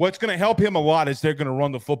 what's going to help him a lot is they're going to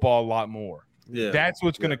run the football a lot more. Yeah, that's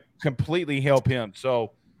what's going to completely help him.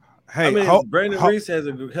 So, hey, I mean, Brandon Reese has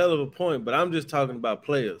a hell of a point, but I'm just talking about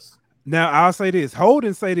players. Now I'll say this: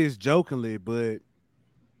 Holden say this jokingly, but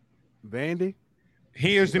Vandy,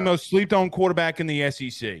 he is the most slept on quarterback in the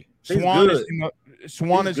SEC. Swan is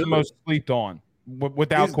the most slept on,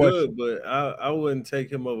 without He's question. Good, but I wouldn't take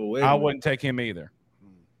him over Wegman. I wouldn't take him either.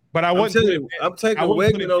 But I'm taking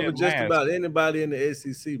Wegman over just about anybody in the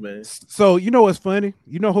SEC, man. So you know what's funny?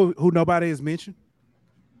 You know who nobody has mentioned?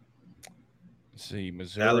 Let's see,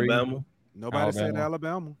 Missouri, Alabama. Nobody said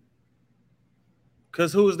Alabama.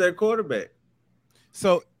 Because who was their quarterback?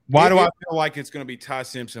 So why do I feel like it's going to be Ty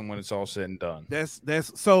Simpson when it's all said and done? That's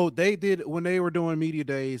so they did when they were doing media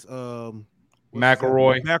days.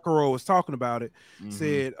 McElroy was talking about it.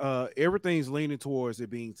 Said everything's leaning towards it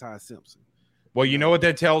being Ty Simpson. Well, you know what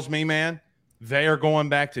that tells me, man? They are going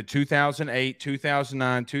back to 2008,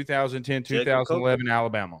 2009, 2010, 2011,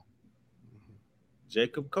 Alabama.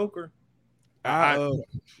 Jacob Coker.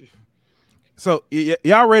 So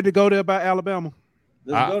y'all ready to go there about Alabama?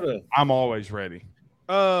 Let's go there. I'm always ready.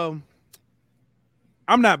 I'm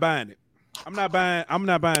not buying it. I'm not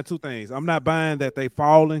buying two things. I'm not buying that they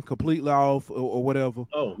falling completely off or whatever.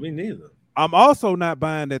 Oh, me neither. I'm also not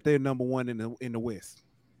buying that they're number one in the West.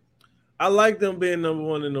 I like them being number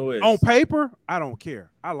one in the West. On paper, I don't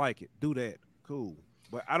care. I like it. Do that. Cool.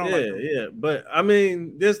 But I don't But I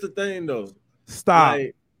mean, that's the thing though. Stop.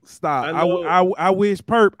 I wish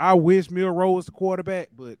Milroe was the quarterback,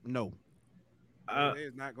 but no.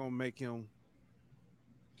 It's not gonna make him.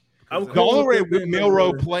 The only way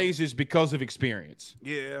Milroe plays is because of experience.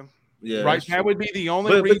 Yeah. Yeah. Right. That would be the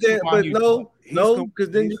only reason. But because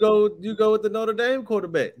then you go with the Notre Dame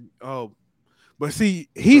quarterback. Oh. But see,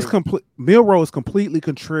 Milroe is completely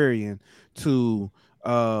contrarian to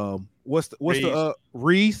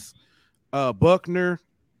Reese, Buckner,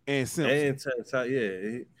 and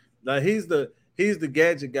Simpson. Like he's the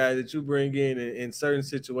gadget guy that you bring in certain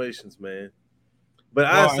situations, man. But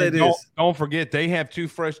I say this: don't forget they have two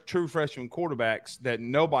true freshman quarterbacks that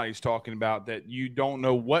nobody's talking about. That you don't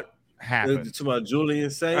know happen. To my Julian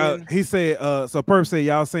saying, he said, so Perp said,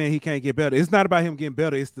 y'all saying he can't get better. It's not about him getting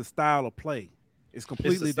better. It's the style of play. It's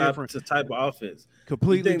completely different. It's a type of offense.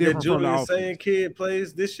 Completely you think different that from the Julian offense. saying kid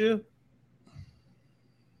plays this year?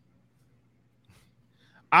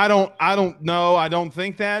 I don't know. I don't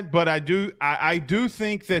think that, but I do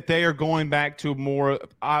think that they are going back to more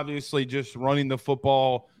obviously just running the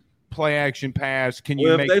football, play action pass. Can you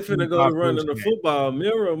Well, make if they finna go to running the game? football,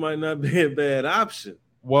 Miro might not be a bad option.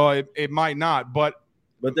 Well, it might not, but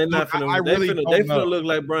they're not finna. They finna look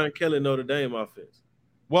like Brian Kelly Notre Dame offense.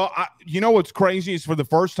 Well, you know what's crazy is for the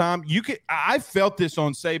first time I felt this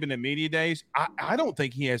on Saban in media days. I don't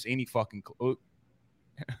think he has any fucking clue.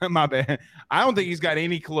 My bad. I don't think he's got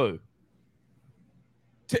any clue.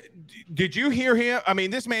 Did you hear him? I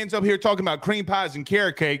mean, this man's up here talking about cream pies and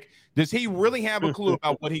carrot cake. Does he really have a clue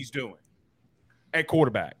about what he's doing at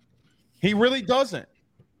quarterback? He really doesn't.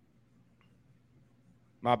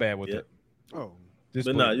 My bad with it. Oh,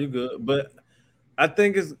 but no, you good. But I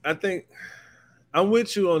think I'm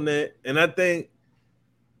with you on that, and I think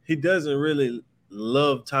he doesn't really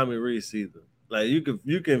love Tommy Rees either. Like you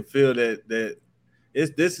can feel that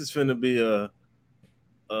this is finna be a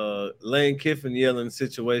Lane Kiffin yelling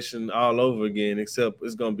situation all over again. Except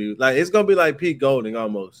it's gonna be like Pete Golding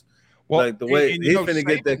almost. Well, like the way he's finna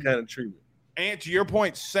get that kind of treatment. And to your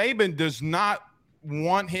point, Saban does not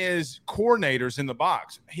want his coordinators in the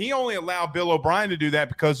box. He only allowed Bill O'Brien to do that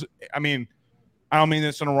because, I mean, I don't mean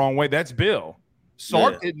this in the wrong way. That's Bill.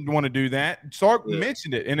 Sark didn't want to do that. Sark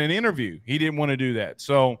mentioned it in an interview. He didn't want to do that.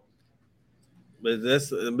 So, I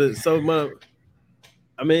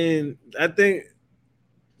think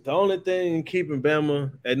the only thing keeping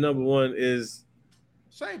Bama at number one is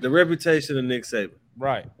the reputation of Nick Saban.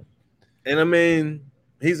 Right. And I mean,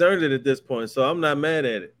 he's earned it at this point, so I'm not mad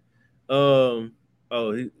at it. Mr.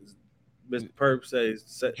 Perp says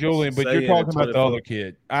Julian, but you're talking about the other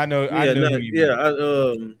kid. I know.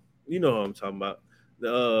 You know who I'm talking about.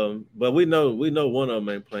 But we know one of them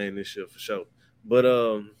ain't playing this year for sure. But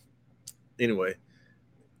anyway,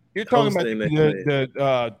 you're talking about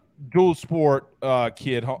the dual sport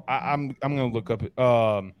kid. I'm gonna look up.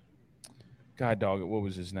 God dog it. What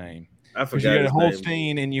was his name? I forgot. You had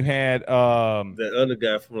Holstein, and you had that other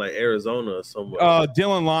guy from like Arizona or somewhere.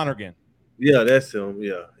 Dylan Lonergan. Yeah, that's him.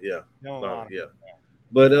 Yeah.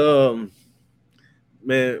 But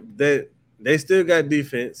man, they still got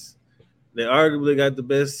defense. They arguably got the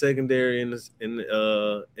best secondary in the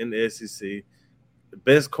SEC, the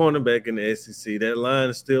best cornerback in the SEC. That line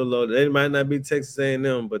is still loaded. They might not be Texas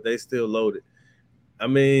A&M, but they still loaded. I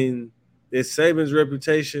mean, it's Saban's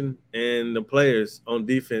reputation and the players on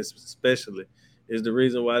defense, especially, is the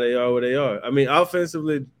reason why they are where they are. I mean,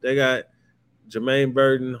 offensively, they got Jermaine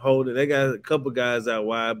Burton, Holden. They got a couple guys out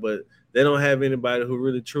wide, but they don't have anybody who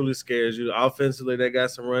really truly scares you. Offensively, they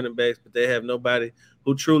got some running backs, but they have nobody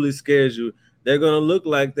who truly scares you. They're going to look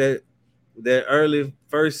like that early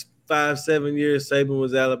first 5-7 years Saban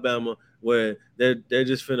was Alabama, where they're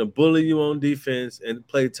just finna bully you on defense and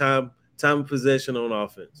play time of possession on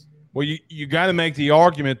offense. Well, you got to make the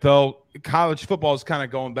argument, though. College football is kind of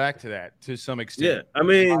going back to that to some extent. I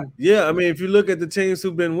mean, if you look at the teams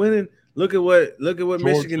who've been winning, look at what Georgia,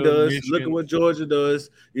 Michigan does. Look at what Georgia does.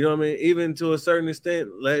 You know what I mean? Even to a certain extent,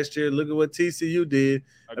 last year, look at what TCU did.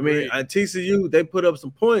 Agreed. I mean, at TCU, they put up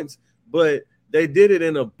some points, but they did it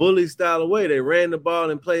in a bully style of way. They ran the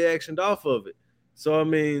ball and play actioned off of it. So, I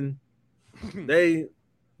mean, even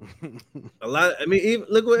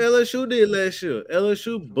look what LSU did last year.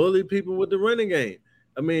 LSU bullied people with the running game.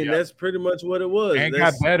 I mean, that's pretty much what it was. And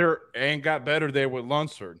got better there with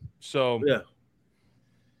Lunsford. So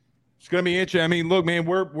it's gonna be interesting. I mean, look, man,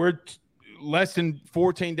 we're less than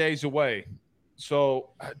 14 days away. So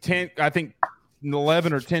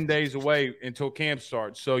 11 or 10 days away until camp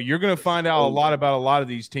starts. So you're gonna find out a lot about a lot of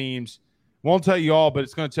these teams. Won't tell you all, but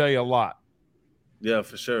it's gonna tell you a lot. Yeah,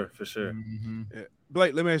 for sure. Mm-hmm.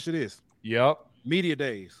 Blake, let me ask you this. Yep. Media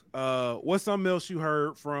days. What's something else you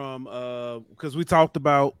heard from because we talked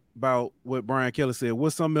about what Brian Kelly said.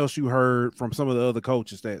 What's something else you heard from some of the other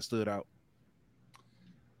coaches that stood out?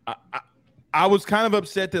 I was kind of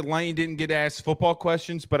upset that Lane didn't get asked football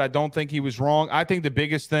questions, but I don't think he was wrong. I think the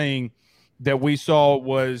biggest thing that we saw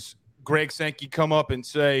was Greg Sankey come up and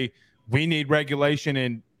say, we need regulation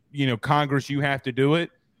and, Congress, you have to do it.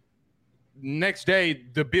 Next day,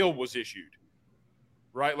 the bill was issued,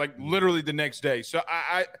 right? Like literally the next day. So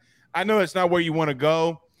I know that's not where you want to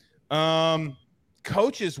go.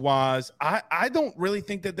 Coaches wise, I don't really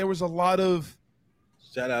think that there was a lot of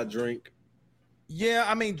shout out Drink. Yeah,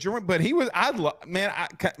 I mean, but he was. I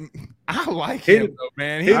I like He him, though,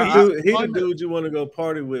 man. He the dude you want to go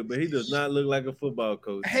party with, but he does not look like a football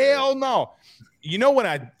coach. Hell no. You know what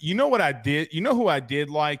I did? You know who I did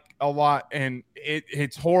like a lot, and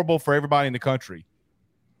it's horrible for everybody in the country.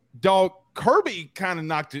 Dog, Kirby kind of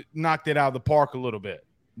knocked it out of the park a little bit,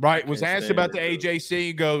 right? Was asked about the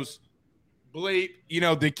AJC, goes, bleep,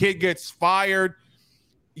 the kid gets fired.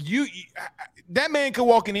 That man could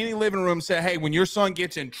walk in any living room and say, hey, when your son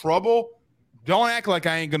gets in trouble, don't act like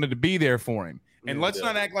I ain't going to be there for him. And let's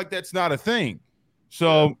not act like that's not a thing.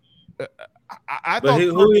 So I thought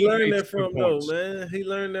who he learned that from, though, man? He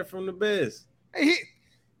learned that from the best.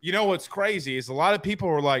 You know what's crazy is a lot of people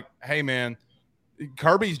were like, hey, man,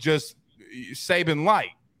 Kirby's just Saban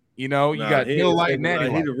light. You got Hill Light and Natty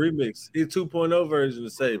Light. He the remix. He's 2.0 version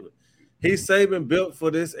of Saban. He's Saban built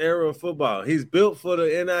for this era of football. He's built for the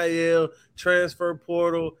NIL transfer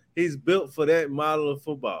portal. He's built for that model of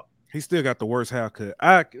football. He still got the worst haircut.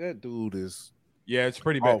 That dude is. Yeah, it's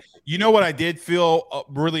pretty bad. You know what I did feel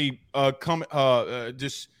really I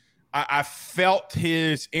felt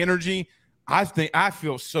his energy. I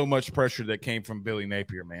feel so much pressure that came from Billy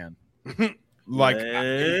Napier, man.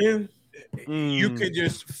 You could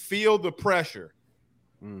just feel the pressure.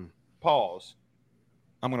 Pause.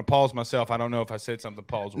 I'm going to pause myself. I don't know if I said something.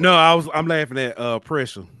 Pause. No, I'm laughing at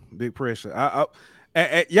pressure. Big pressure.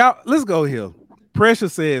 Y'all, let's go here. Pressure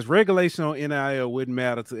says regulation on NIL wouldn't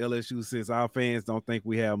matter to LSU since our fans don't think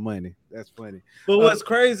we have money. That's funny. But what's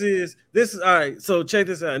crazy is this is all right. So check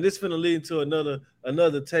this out. And this is finna lead to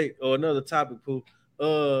another take or another topic, Pooh.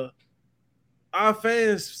 Our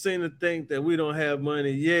fans seem to think that we don't have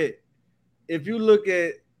money yet. If you look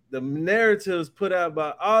at the narratives put out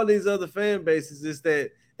by all these other fan bases, is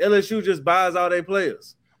that LSU just buys all their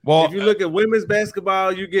players. Well, if you look at women's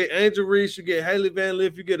basketball, you get Angel Reese, you get Haley Van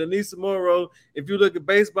Lith, you get Anissa Morrow. If you look at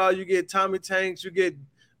baseball, you get Tommy Tanks, you get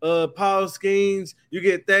Paul Skeens, you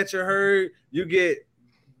get Thatcher Hurd, you get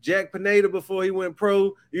Jack Pineda before he went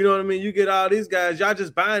pro. You know what I mean? You get all these guys. Y'all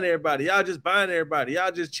just buying everybody. Y'all just buying everybody.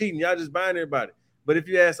 Y'all just cheating. Y'all just buying everybody. But if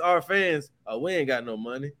you ask our fans, we ain't got no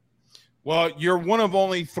money. Well, you're one of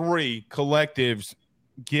only 3 collectives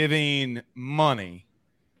giving money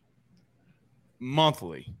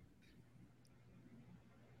monthly.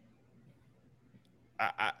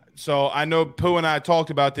 So I know Pooh and I talked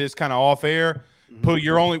about this kind of off air. Pooh,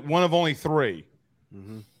 you're only one of only 3,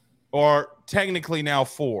 or technically now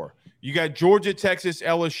 4. You got Georgia, Texas,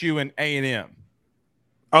 LSU, and A&M.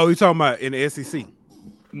 Oh, you're talking about in the SEC?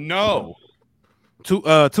 No.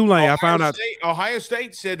 Tulane. I found out Ohio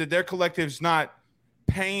State said that their collective's not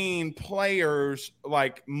paying players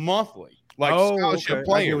like monthly. Like scholarship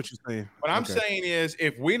players. I get what you're saying. What I'm saying is,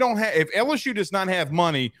 if LSU does not have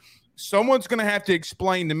money, someone's going to have to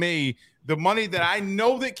explain to me the money that I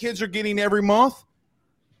know that kids are getting every month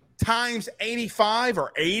times 85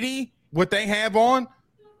 or 80, what they have on.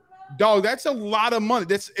 Dog, that's a lot of money.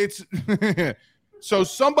 It's so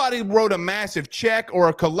somebody wrote a massive check or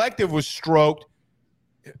a collective was stroked.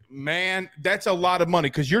 Man, that's a lot of money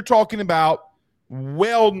because you're talking about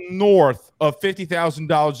well north of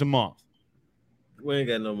 $50,000 a month. We ain't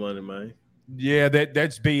got no money, man. Yeah,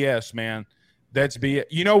 that's BS, man. That's BS.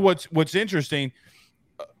 You know what's interesting?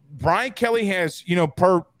 Brian Kelly has,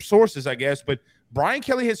 per sources, I guess, but Brian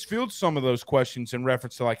Kelly has fielded some of those questions in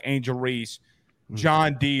reference to like Angel Reese,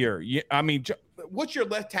 John Deere. I mean, what's your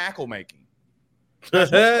left tackle making?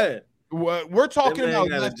 We're talking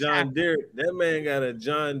about a John Deere. That man got a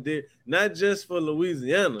John Deere, not just for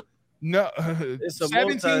Louisiana. No, it's a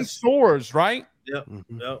 17 stores, right? Yep.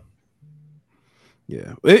 Yep.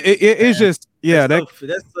 Yeah, it's just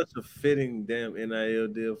that's such a fitting damn NIL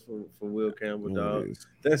deal for Will Campbell, dog.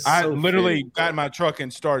 I literally got in my truck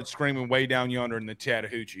and started screaming way down yonder in the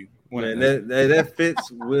Chattahoochee. Man, that fits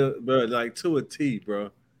Will, bro, like to a T,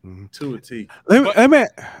 bro. To a T. Let me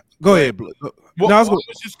go ahead. Well, I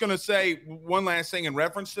was just gonna say one last thing in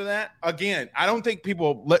reference to that. Again, I don't think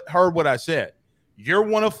people heard what I said. You're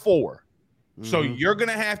one of 4, so you're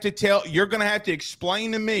gonna have to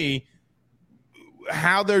explain to me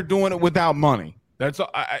how they're doing it without money. That's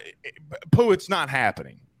Pooh. It's not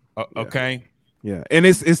happening. Okay. Yeah, and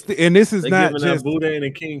this is not just boudin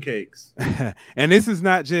and king cakes, and this is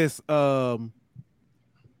not just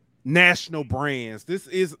national brands. This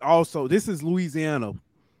is Louisiana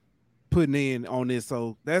putting in on this.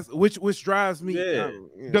 So that's which drives me.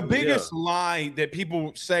 The biggest lie that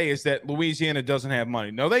people say is that Louisiana doesn't have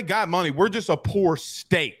money. No, they got money. We're just a poor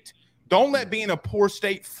state. Don't let being a poor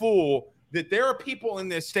state fool that there are people in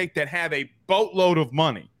this state that have a boatload of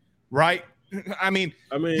money, right? I mean,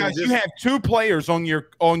 guys, you have 2 players on your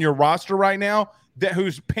roster right now that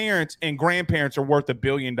whose parents and grandparents are worth $1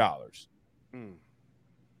 billion. Mm.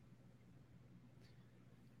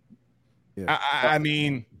 Yeah. I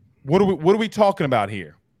mean, what are we talking about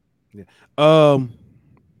here? Yeah.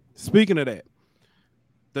 Speaking of that,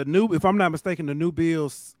 if I'm not mistaken, the new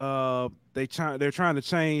bills, they're trying to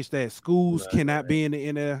change that schools cannot be in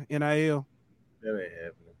the NIL. That ain't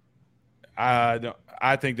happening.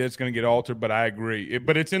 I think that's going to get altered, but I agree.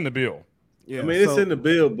 But it's in the bill. Yeah, I mean, it's in the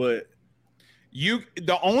bill, but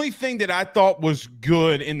the only thing that I thought was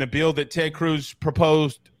good in the bill that Ted Cruz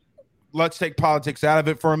proposed, let's take politics out of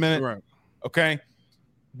it for a minute, right? Okay,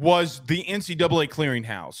 was the NCAA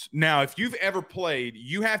clearinghouse. Now, if you've ever played,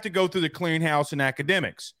 you have to go through the clearinghouse in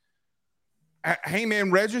academics. Hey, man,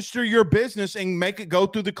 register your business and make it go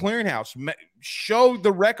through the clearinghouse. Show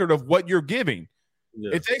the record of what you're giving.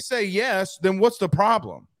 Yeah. If they say yes, then what's the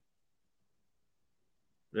problem?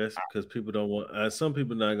 That's because people don't want. Some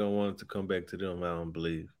people not gonna want it to come back to them. I don't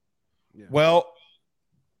believe. Yeah. Well,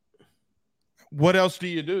 what else do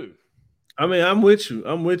you do? I mean, I'm with you.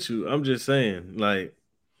 I'm just saying, like,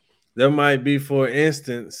 there might be, for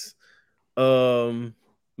instance,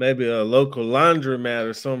 maybe a local laundromat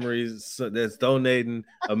or some reason that's donating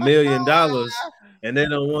 $1 million, and they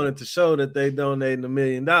don't want it to show that they donating $1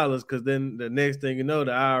 million, because then the next thing you know,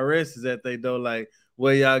 the IRS is at they door like,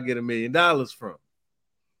 where y'all get $1 million from?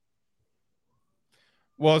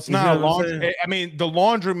 Well, it's not a laundry. I mean, the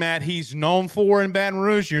laundromat he's known for in Baton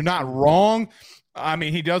Rouge, you're not wrong. I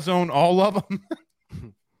mean, he does own all of them.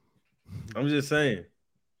 I'm just saying.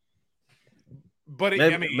 But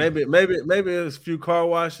maybe there's a few car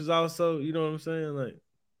washes also. You know what I'm saying? Like,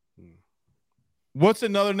 what's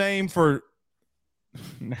another name for?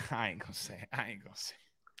 I ain't gonna say.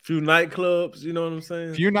 Few nightclubs. You know what I'm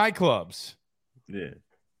saying? Few nightclubs. Yeah,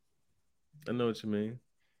 I know what you mean.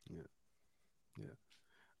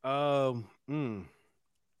 I'm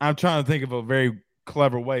trying to think of a very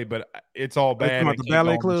clever way, but it's all bad. About the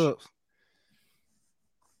ballet clubs.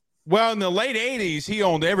 Well, in the late '80s, he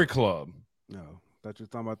owned every club. No, I thought you were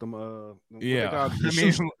talking about them. Yeah,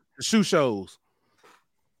 the shoe shows.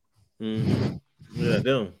 Mm-hmm. Yeah,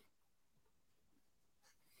 them.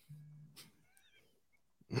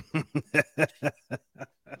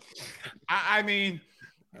 I mean,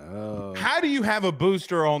 how do you have a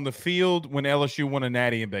booster on the field when LSU won a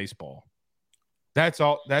natty in baseball? That's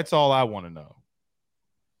all I want to know.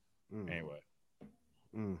 Anyway,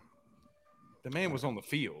 the man was on the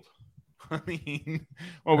field. I mean,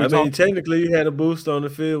 technically, you had a booster on the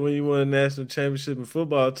field when you won a national championship in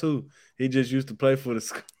football too. He just used to play for the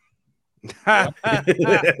school.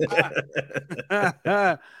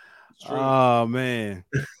 Oh man.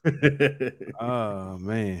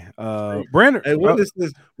 Brenner. Hey, when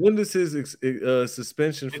does his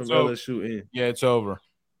suspension from LSU end? Yeah, it's over.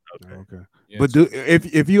 Okay. Yeah, but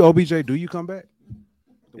if you OBJ, do you come back?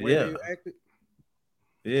 The way you acted?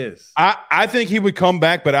 Yes. I think he would come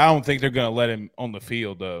back, but I don't think they're going to let him on the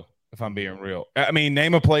field, though, if I'm being real. I mean,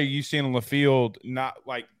 name a player you've seen on the field, not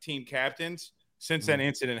like team captains, since that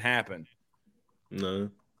incident happened. No.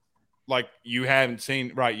 Like, you hadn't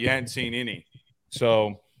seen any.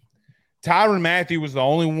 So, Tyrann Mathieu was the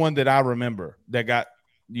only one that I remember that got,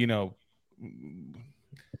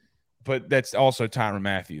 but that's also Tyrann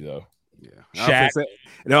Mathieu, though. Yeah. Shaq.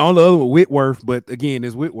 The only other one, Whitworth, but again,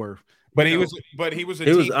 it's Whitworth. But he was honored. He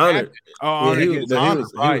was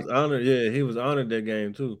honored. Yeah, he was honored that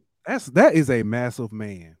game too. That is a massive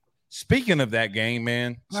man. Speaking of that game,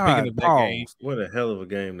 man. Game, what a hell of a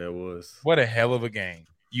game that was. What a hell of a game.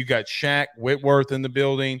 You got Shaq, Whitworth in the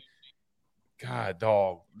building. God,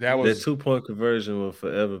 dog. That 2-point conversion will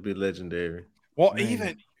forever be legendary. Well,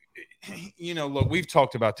 even look, we've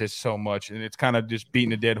talked about this so much, and it's kind of just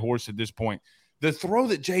beating a dead horse at this point. The throw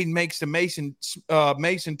that Jaden makes to Mason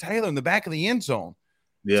Taylor in the back of the end zone.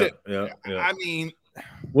 Yeah. I mean,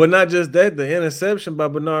 well, not just that, the interception by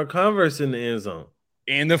Bernard Converse in the end zone.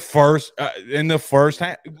 In the first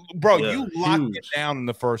half. Bro, you locked it down in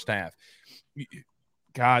the first half.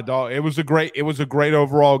 God, dog, it was a great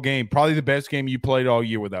overall game. Probably the best game you played all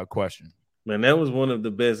year without question. Man, that was one of the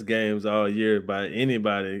best games all year by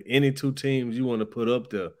anybody. Any two teams you want to put up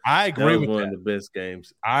there. I agree with that. One of the best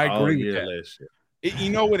games. I agree with that. Last year. You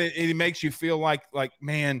know what? It makes you feel like,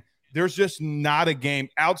 man, there's just not a game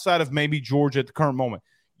outside of maybe Georgia at the current moment.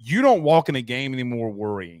 You don't walk in a game anymore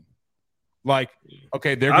worrying. Like,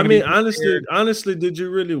 okay, they're going to honestly, did you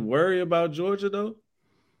really worry about Georgia though?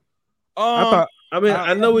 I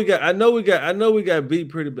know we got beat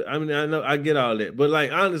pretty bad. I mean, I know I get all that, but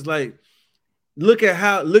look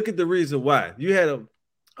at the reason why. You had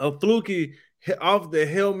a fluky off the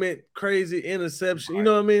helmet, crazy interception. You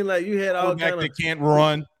know what I mean? Like you had all kind of that can't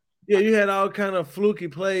run. Yeah, you had all kind of fluky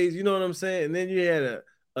plays. You know what I'm saying? And then you had a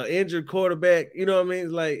injured quarterback. You know what I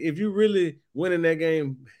mean? Like if you really winning that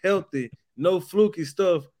game healthy, no fluky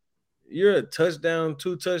stuff, you're a touchdown,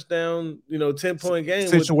 2 touchdown, 10-point game.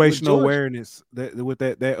 Situational awareness with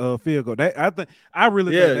that field goal. That I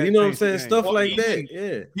really think that you know what I'm saying? Stuff like that.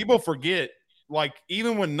 Yeah, people forget. Like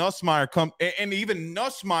even when Nussmeier and even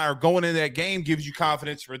Nussmeier going into that game gives you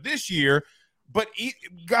confidence for this year. But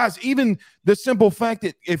guys, even the simple fact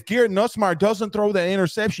that if Garrett Nussmeier doesn't throw that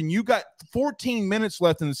interception, you got 14 minutes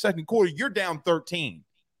left in the second quarter. You're down 13.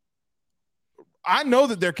 I know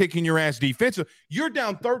that they're kicking your ass defensive. You're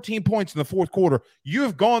down 13 points in the fourth quarter. You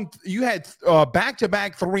had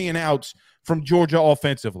back-to-back 3-and-outs from Georgia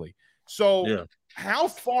offensively. So how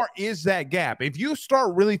far is that gap? If you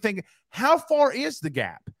start really thinking, how far is the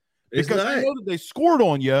gap? Because I know that they scored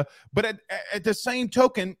on you, but at the same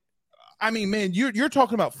token, I mean, man, you're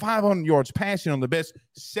talking about 500 yards passing on the best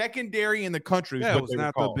secondary in the country. That was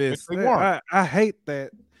not the best. I hate that.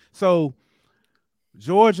 So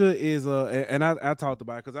Georgia is and I talked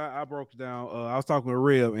about it because I broke it down. I was talking with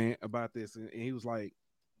Rib about this, and he was like,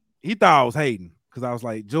 he thought I was hating because I was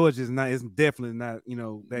like, Georgia is definitely not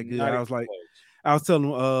that good. I was telling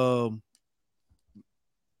him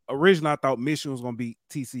originally I thought Michigan was going to beat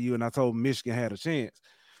TCU, and I told him Michigan had a chance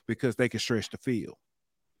because they could stretch the field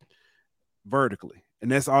vertically, and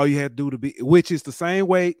that's all you had to do to be, which is the same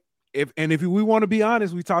way. If we want to be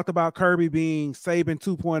honest, we talked about Kirby being Saban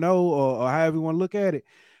 2.0 or however you want to look at it.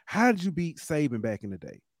 How did you beat Saban back in the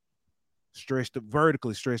day?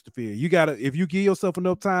 Vertically stretch the field. You gotta, if you give yourself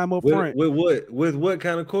enough time up front. With what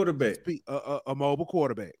kind of quarterback? A mobile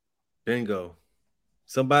quarterback. Bingo.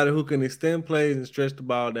 Somebody who can extend plays and stretch the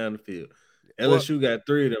ball down the field. LSU got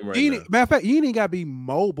 3 of them right now. Matter of fact, you ain't got to be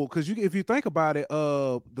mobile because if you think about it,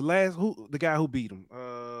 the guy who beat him,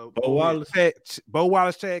 Bo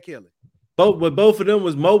Wallace, Chad Kelly. Both of them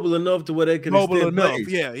was mobile enough to where they could extend plays.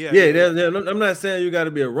 Yeah. I'm not saying you got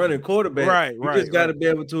to be a running quarterback. Right. You just got to be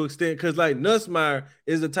able to extend, because like Nussmeier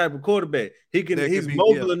is the type of quarterback he's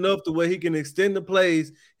mobile enough to where he can extend the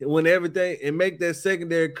plays when everything and make that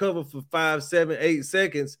secondary cover for 5, 7, 8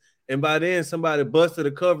 seconds. And by then somebody busted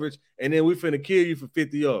the coverage, and then we finna kill you for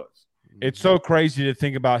 50 yards. It's so crazy to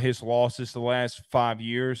think about his losses the last 5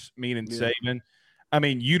 years, meaning Saban. I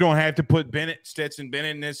mean, you don't have to put Stetson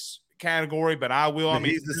Bennett in this category, but I will. I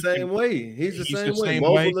mean, he's the same way. He's the same way.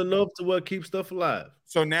 Mobile enough to keep stuff alive.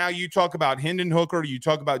 So now you talk about Hendon Hooker. You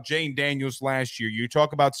talk about Jane Daniels last year. You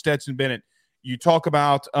talk about Stetson Bennett. You talk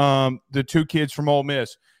about the 2 kids from Ole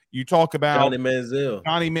Miss. You talk about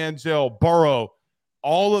Johnny Manziel, Burrow.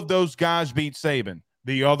 All of those guys beat Saban.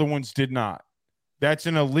 The other ones did not. That's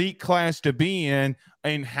an elite class to be in,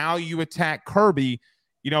 and how you attack Kirby,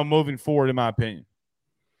 moving forward, in my opinion.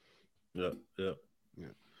 Yeah.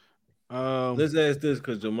 Let's ask this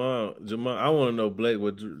because Jamal, I want to know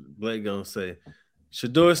what Blake gonna say.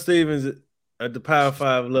 Shedeur Stevens at the Power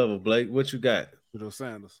 5 level. Blake, what you got? Shedeur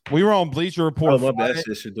Sanders. We were on Bleacher Report. Oh, my bad. I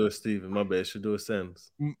said Shedeur Stevens. My bad. Shedeur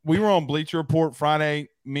Sanders. We were on Bleacher Report Friday,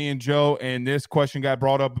 me and Joe, and this question got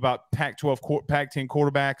brought up about Pac-12, Pac-10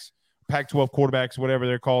 quarterbacks, Pac-12 quarterbacks, whatever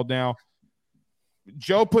they're called now.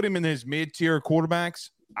 Joe put him in his mid-tier quarterbacks.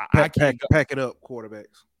 Pack it up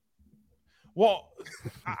quarterbacks. Well,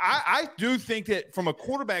 I do think that from a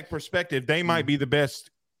quarterback perspective, they might be the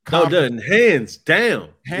best. Hands down.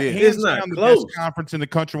 It's not close. Best conference in the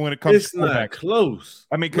country when it comes to quarterbacks. It's not close.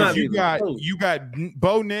 I mean, because you got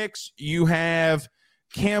Bo Nix, you have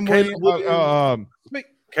Caleb Williams,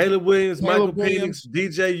 Michael Penix,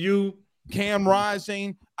 DJU, Cam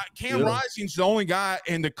Rising. Rising's the only guy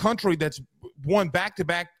in the country that's won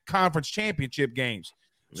back-to-back conference championship games.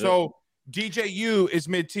 Yep. So DJU is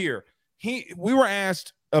mid-tier. We were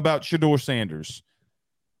asked about Shedeur Sanders.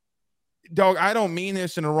 Dog, I don't mean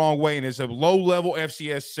this in the wrong way, and as a low-level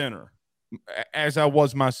FCS center, as I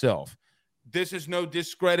was myself, this is no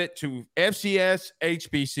discredit to FCS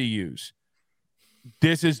HBCUs.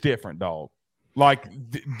 This is different, dog. Like,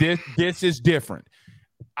 this is different.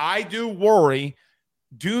 I do worry,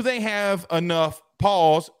 do they have enough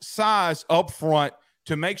size up front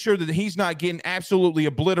to make sure that he's not getting absolutely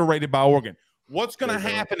obliterated by Oregon? What's going to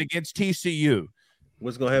happen against TCU?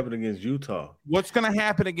 What's going to happen against Utah? What's going to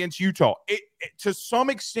happen against Utah? To some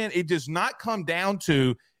extent, it does not come down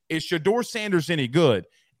to, is Shedeur Sanders any good?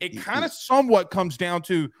 It kind of somewhat comes down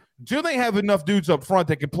to, do they have enough dudes up front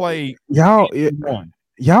that can play? Y'all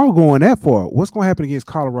going that far. What's going to happen against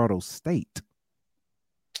Colorado State?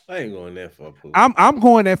 I ain't going that far. I'm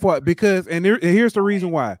going that far because, and here's the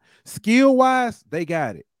reason why. Skill-wise, they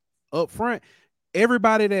got it. up front,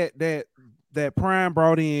 everybody that Prime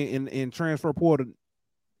brought in transfer portal,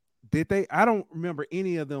 did they? I don't remember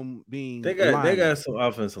any of them being. They got some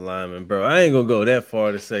offensive linemen, bro. I ain't gonna go that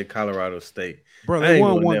far to say Colorado State. Bro, they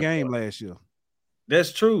won one game last year.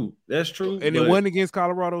 That's true. And it wasn't against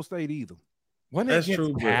Colorado State either. That's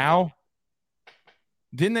true. Cal?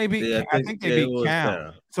 Didn't they beat? Yeah, I think they beat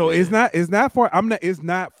Cal. So it's not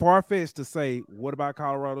far fetched to say what about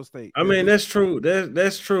Colorado State? I mean, that's true.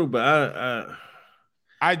 That's true, but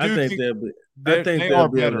I think they'll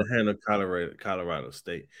be able to handle Colorado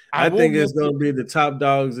State. I think it's gonna be the top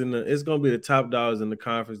dogs in the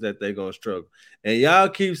conference that they're gonna struggle. And y'all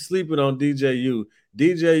keep sleeping on DJU.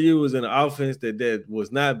 DJU was in an offense that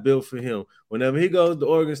was not built for him. Whenever he goes to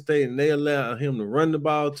Oregon State and they allow him to run the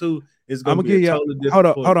ball too, it's gonna be a totally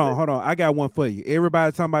different. Hold on. I got one for you.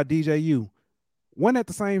 Everybody talking about DJU. Wasn't that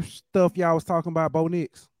the same stuff y'all was talking about Bo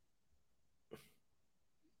Nix?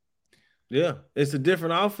 Yeah, it's a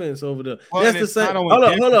different offense over there. Well, that's the same. Hold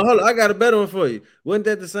on. I got a better one for you. Wasn't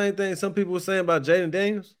that the same thing some people were saying about Jaden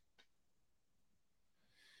Daniels?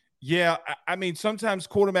 Yeah, I mean, sometimes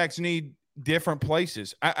quarterbacks need different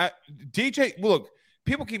places. Look,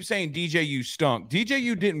 people keep saying DJU stunk.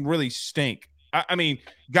 DJU didn't really stink. I mean,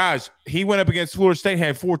 guys, he went up against Florida State,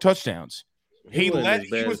 had 4 touchdowns. He was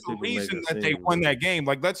the reason that they won that game.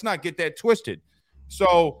 Like, let's not get that twisted.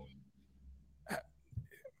 So,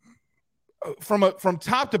 from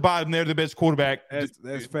top to bottom, they're the best quarterback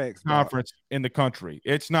that's facts conference in the country.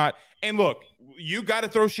 It's not. And look, you got to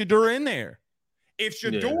throw Shedeur in there. If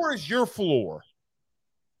Shedeur is your floor,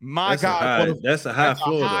 that's a high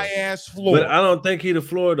floor, high-ass floor. But I don't think he's the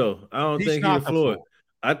floor, though. I don't think he's the floor.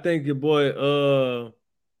 I think your boy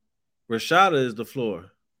Rashada is the floor.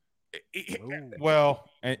 Well,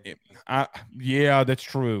 yeah, that's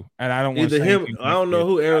true. And I don't want to say him. I don't know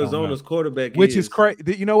who Arizona's quarterback is. Which is crazy.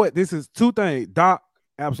 You know what? This is 2 things. Doc,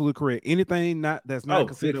 absolutely correct. Anything that's not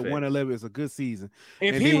considered 111 is a good season.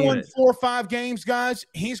 If he won 4 or 5 games, guys,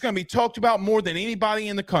 he's going to be talked about more than anybody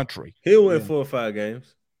in the country. He'll win 4 or 5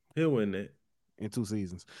 games. He'll win that in 2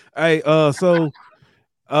 seasons. Hey, so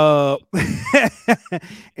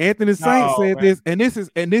Anthony Saint said this,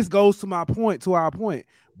 and this goes to our point.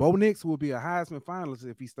 Bo Nix will be a Heisman finalist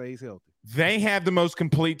if he stays healthy. They have the most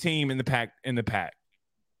complete team in the pack.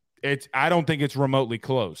 I don't think it's remotely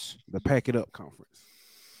close. The Pack It Up Conference.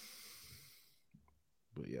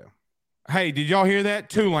 But yeah. Hey, did y'all hear that?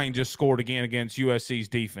 Tulane just scored again against USC's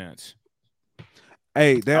defense.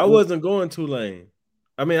 Hey, I wasn't going Tulane.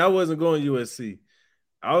 I mean, I wasn't going USC.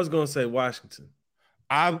 I was going to say Washington.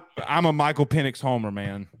 I'm a Michael Penix homer,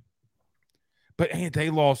 man. But hey, they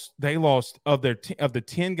lost of the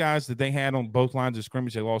 10 guys that they had on both lines of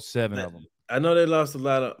scrimmage. They lost 7 of them. I know they lost a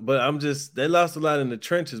lot they lost a lot in the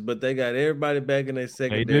trenches, but they got everybody back in their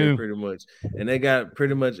secondary pretty much, and they got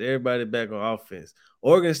pretty much everybody back on offense.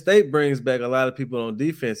 Oregon State brings back a lot of people on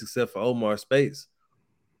defense, except for Omar Speights.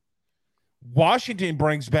 Washington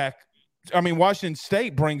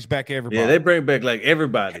State brings back everybody. Yeah, they bring back like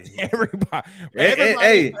everybody.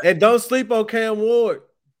 Everybody. And don't sleep on Cam Ward.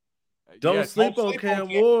 Don't sleep on Cam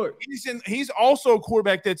Ward. He's also a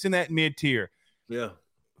quarterback that's in that mid-tier. Yeah.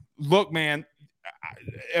 Look, man,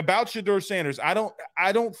 about Shedeur Sanders, I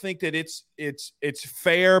don't think that it's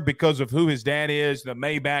fair because of who his dad is, the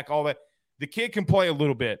Maybach, all that. The kid can play a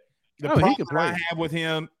little bit. The problem I have with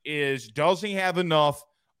him is, does he have enough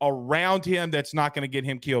around him that's not going to get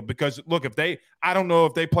him killed? Because look, I don't know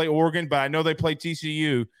if they play Oregon, but I know they play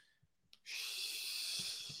TCU.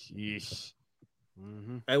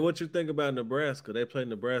 Mm-hmm. Hey, what you think about Nebraska? They play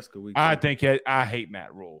Nebraska week. I hate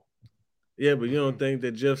Matt Rule. Yeah, but you don't think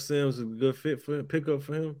that Jeff Sims is a good pickup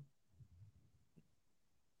for him?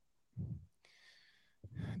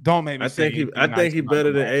 Don't make me. I think he's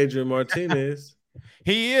better than Adrian Martinez.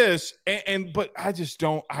 He is, but I just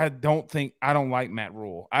don't. I don't like Matt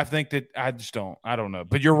Rule. I think that I just don't. I don't know.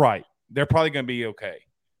 But you're right. They're probably going to be okay.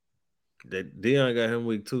 Deion got him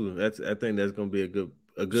week 2. I think that's going to be a good.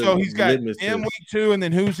 So he's got him week 2, and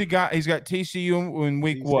then who's he got? He's got TCU in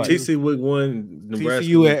week what? TCU week 1, Nebraska.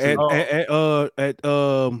 TCU at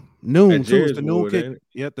noon too. It's the noon kick.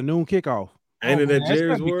 Yeah, the noon kickoff. Ain't it at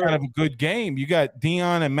Jerry's World? Kind of a good game. You got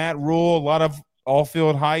Deion and Matt Rule, a lot of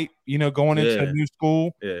all-field hype. Going into a new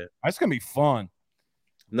school. Yeah, that's gonna be fun.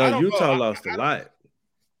 No, Utah lost a lot.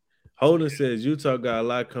 Holden says Utah got a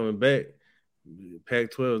lot coming back.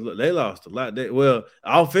 Pac-12, they lost a lot.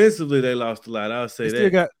 Offensively, they lost a lot. I'll say that. Still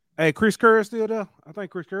got Chris Curry still there. I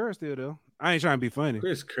think Chris Curry still there. I ain't trying to be funny.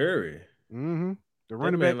 Chris Curry. Mm-hmm. The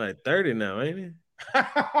running back like 30 now, ain't he?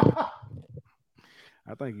 I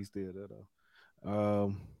think he's still there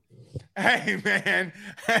though. Hey man,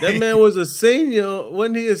 That man was a senior.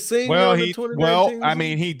 Wasn't he a senior well, on the 2019 I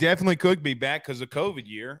mean, he definitely could be back because of COVID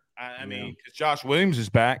year. I mean, because Josh Williams is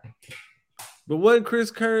back. But wasn't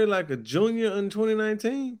Chris Curry like a junior in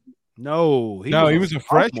 2019? No, he was a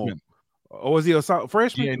freshman. Or was he a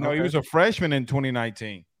freshman? Yeah, no, he was a freshman in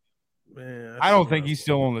 2019. Man, I don't think he's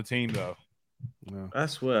still on the team though. No. I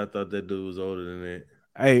swear I thought that dude was older than that.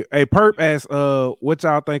 Hey, Perp asked, what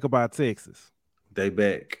y'all think about Texas? They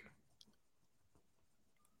back.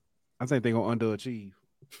 I think they're gonna underachieve.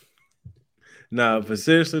 Nah, but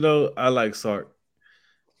seriously though, I like Sark.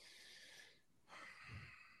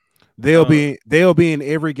 They'll be in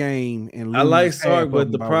every game and lose. I like Sark,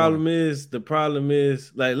 but the problem is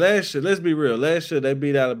like last year. Let's be real. Last year they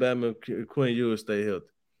beat Alabama. Quinn Ewers stay healthy.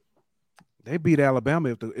 They beat Alabama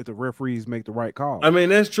if the referees make the right call. I mean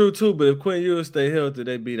that's true too. But if Quinn Ewers stay healthy,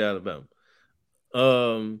 they beat Alabama.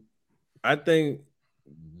 I think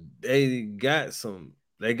they got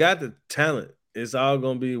the talent. It's all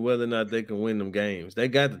gonna be whether or not they can win them games. They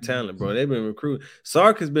got the talent, bro. They've been recruiting.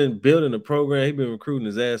 Sark has been building a program. He's been recruiting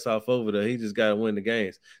his ass off over there. He just got to win the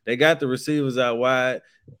games. They got the receivers out wide.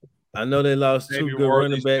 I know they lost two good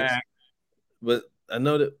running backs, but I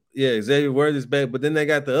know that Xavier Worthy's back. But then they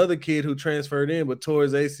got the other kid who transferred in but tore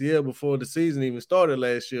his ACL before the season even started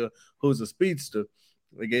last year, who's a speedster.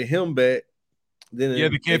 They get him back. Then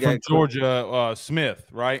the kid from Georgia, Smith,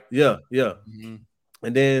 right? Yeah. Mm-hmm.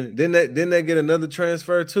 And then they get another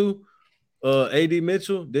transfer too. AD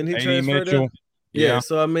Mitchell. Didn't he transfer there? Yeah.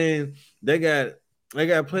 So I mean, they got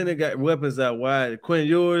plenty of weapons out wide. Quinn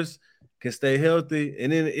Ewers can stay healthy,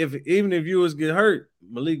 and then even if Ewers get hurt,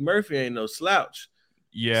 Malik Murphy ain't no slouch.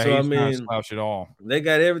 Yeah, so, he's not a slouch at all. They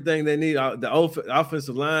got everything they need. The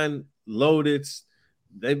offensive line loaded.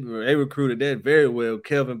 They recruited that very well,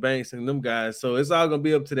 Kelvin Banks and them guys. So it's all gonna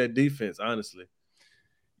be up to that defense, honestly.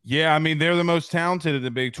 Yeah, I mean they're the most talented in the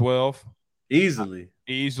Big 12, easily.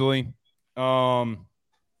 I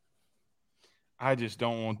just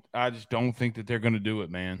don't think that they're going to do it,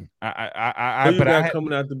 man. Who you got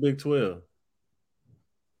coming out the Big 12?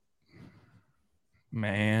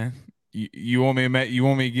 Man, you want me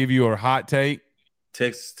to give you a hot take?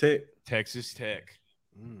 Texas Tech.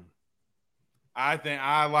 I think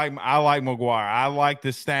I like McGuire. I like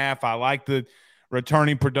the staff. I like the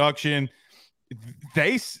returning production.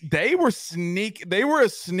 They were a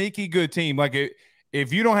sneaky good team. Like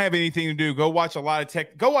if you don't have anything to do, go watch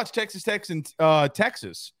Texas Tech in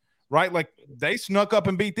Texas, right? Like they snuck up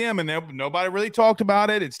and beat them, and nobody really talked about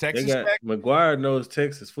it. It's Texas Tech. McGuire knows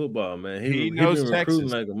Texas football, man. He knows been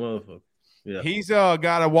Texas like a motherfucker. Yeah, he's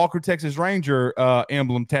got a Walker Texas Ranger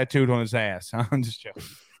emblem tattooed on his ass. I'm just joking.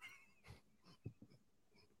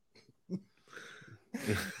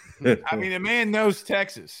 I mean, the man knows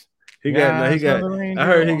Texas. I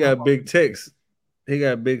heard he got big Tex. He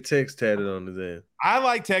got big Tex tatted on his ass. I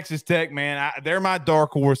like Texas Tech, man. They're my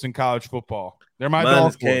dark horse in college football. They're my dark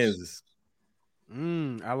horse. Kansas.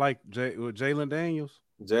 I like Jalen Daniels.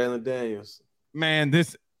 Man,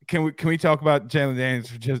 can we talk about Jalen Daniels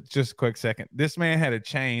for just a quick second? This man had a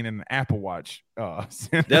chain and an Apple Watch.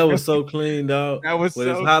 That was so clean, dog. That was with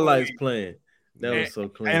so his highlights clean. Playing. That was so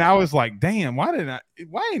clean. And I was like, damn, why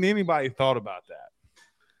ain't anybody thought about that?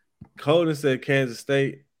 Colden said Kansas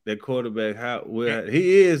State, their quarterback,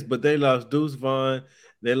 he is, but they lost Deuce Vaughn.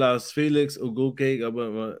 They lost Felix Uguke,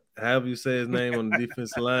 however you say his name on the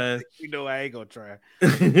defensive line. You know I ain't gonna try.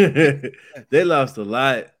 They lost a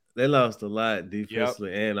lot.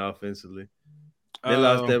 Defensively and offensively. They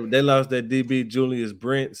lost that DB Julius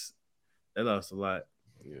Brents. They lost a lot.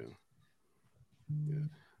 Yeah.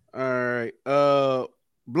 All right.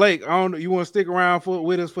 Blake, I don't know. You want to stick around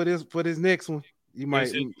with us for this next one? You might.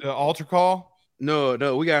 Is it the altar call? No,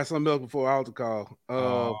 we got something else before altar call.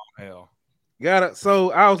 Hell. Got it.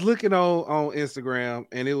 So I was looking on Instagram,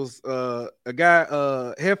 and it was a guy,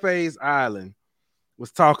 Hefe's Island,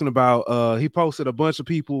 was talking about. He posted a bunch of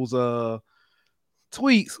people's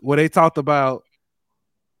tweets where they talked about.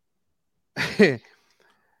 The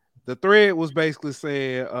thread was basically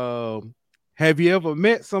saying, have you ever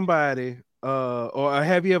met somebody or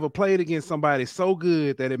have you ever played against somebody so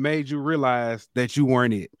good that it made you realize that you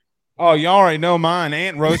weren't it? Oh, you already know mine.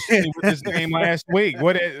 Ant roasted me with his name last week.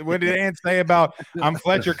 What did Ant say about I'm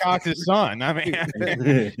Fletcher Cox's son? I mean,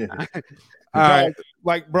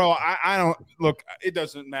 bro, I don't look. It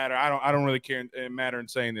doesn't matter. I don't really care. Matter in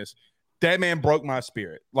saying this. That man broke my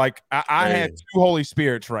spirit. Like I had two Holy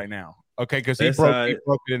Spirits right now. Okay, because he broke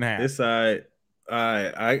it in half. It's all right. All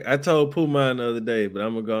right. I told Pooh mine the other day, but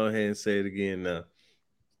I'm gonna go ahead and say it again now.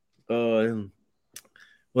 Well,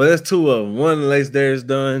 there's two of them. One, Lace Darius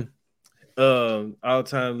done.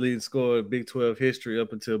 all-time leading scorer in Big 12 history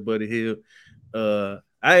up until Buddy Hield.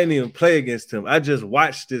 I didn't even play against him. I just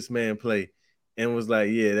watched this man play and was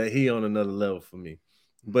like, yeah, that he on another level for me.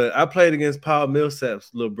 But I played against Paul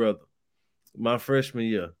Millsap's little brother my freshman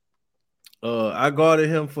year. I guarded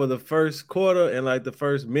him for the first quarter and like the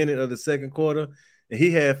first minute of the second quarter, and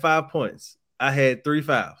he had 5 points. I had 3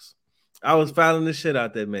 fouls. I was fouling the shit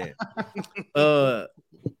out that man.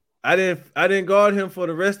 I didn't guard him for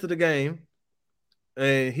the rest of the game,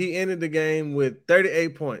 and he ended the game with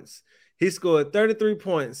 38 points. He scored 33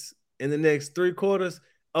 points in the next 3 quarters.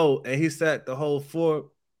 Oh, and he sat the whole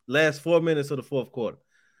last 4 minutes of the fourth quarter.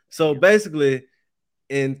 So basically,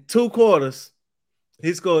 in 2 quarters,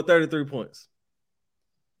 he scored 33 points.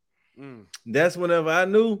 That's whenever I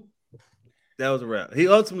knew that was a wrap.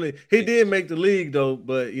 He did make the league though,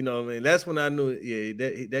 but you know what I mean. That's when I knew,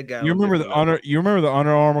 that guy. You remember the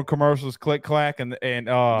Under Armour commercials, click clack, and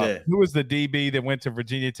who was the DB that went to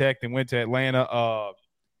Virginia Tech and went to Atlanta?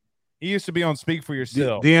 He used to be on Speak for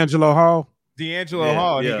Yourself. D'Angelo Hall.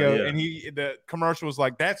 Hall. And the commercial was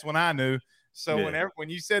like, that's when I knew. So when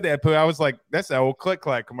you said that, Pooh, I was like, that's that old click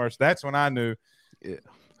clack commercial. That's when I knew. Yeah.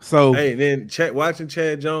 So then watching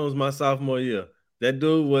Chad Jones my sophomore year. That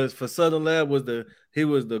dude was for Southern Lab he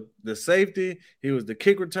was the safety, he was the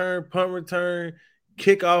kick return, punt return,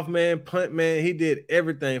 kickoff man, punt man. He did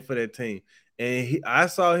everything for that team. And I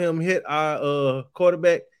saw him hit our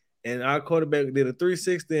quarterback, and our quarterback did a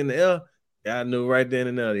 360 in the air. I knew right then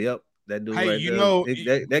and there. Yep, that dude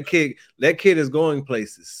that kid is going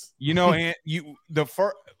places. You know, and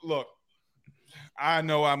look, I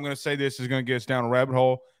know I'm going to say this is going to get us down a rabbit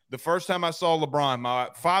hole. The first time I saw LeBron, my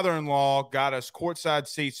father-in-law got us courtside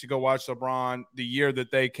seats to go watch LeBron the year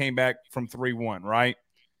that they came back from 3-1, right?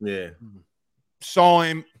 Yeah. Saw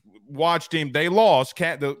him, watched him. They lost.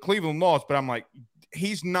 The Cleveland lost, but I'm like,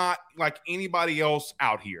 he's not like anybody else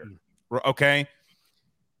out here, okay?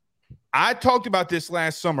 I talked about this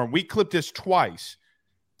last summer. We clipped this twice.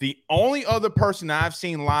 The only other person I've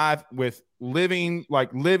seen live with living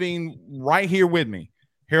right here with me,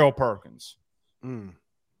 Harold Perkins.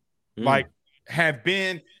 Like have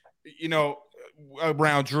been,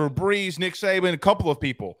 around Drew Brees, Nick Saban, a couple of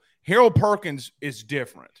people. Harold Perkins is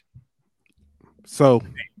different. So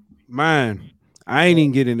mine, I ain't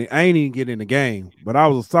even get in the game, but I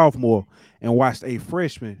was a sophomore and watched a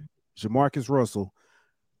freshman, Jamarcus Russell,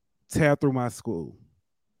 tear through my school.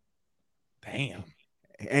 Damn.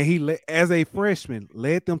 And he, as a freshman,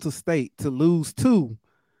 led them to state to lose 2.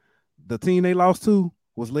 The team they lost to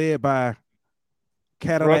was led by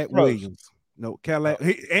Cadillac Williams. No, Cadillac.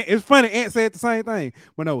 It's funny, Ant said the same thing,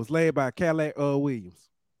 but no, it's led by Cadillac Williams.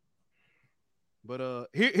 But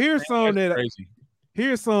here's some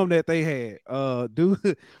that they had.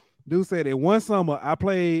 Dude said in one summer I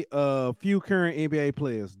played a few current NBA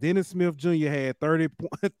players. Dennis Smith Jr. had 30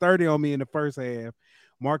 on me in the first half.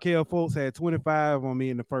 Markelle Fultz had 25 on me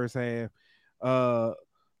in the first half.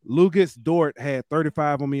 Lucas Dort had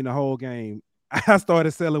 35 on me in the whole game. I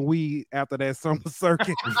started selling weed after that summer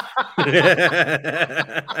circuit.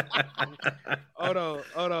 Hold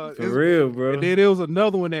on. For real, bro. And then there was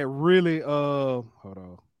another one that really hold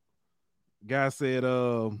on. Guy said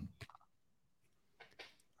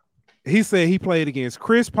he said he played against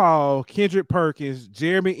Chris Paul, Kendrick Perkins,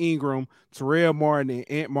 Jeremy Ingram, Terrell Martin, and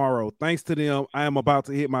Ant Morrow. Thanks to them, I am about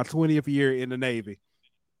to hit my 20th year in the Navy.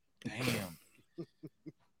 Damn.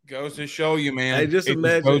 Goes to show you, man. Hey, just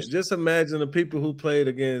imagine the people who played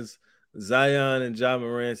against Zion and Ja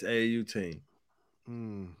Morant's AAU team.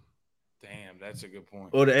 Damn, that's a good point.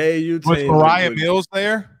 Or the AAU was team. Was Mariah Mills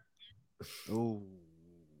there? Oh.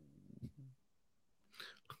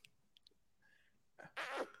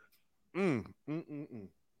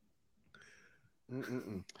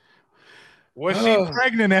 Was she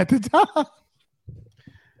pregnant at the time?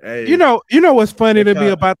 Hey, you know what's funny to me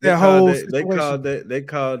about that whole situation? They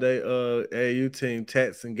called their AAU team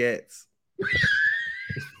Tats and Gats.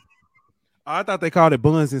 I thought they called it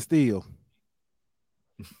Buns and Steel.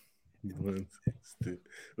 Well,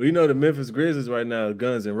 you know the Memphis Grizzlies right now,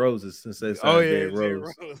 Guns and Roses, since they signed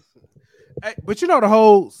Rose. Hey, but you know the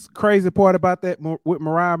whole crazy part about that with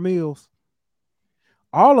Mariah Mills?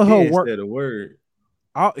 All of her work. Said a word.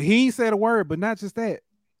 He ain't said a word, but not just that.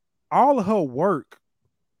 All of her work,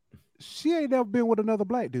 she ain't never been with another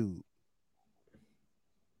black dude.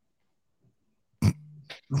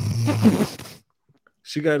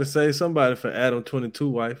 She got to say somebody for Adam 22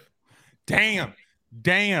 wife. Damn.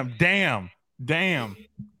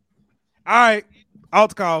 All right,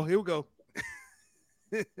 alt call. Here we go.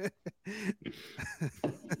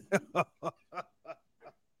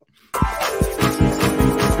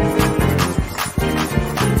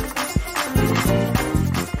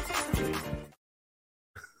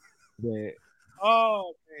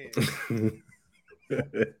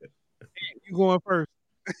 going first.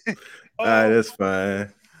 All right, that's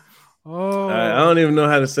fine. Oh, I don't even know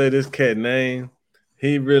how to say this cat name.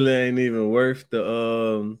 He really ain't even worth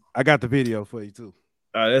the I got the video for you too.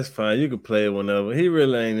 All right, that's fine. You can play it whenever. He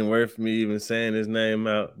really ain't even worth me even saying his name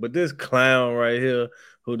out. But this clown right here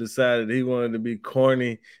who decided he wanted to be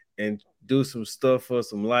corny and do some stuff for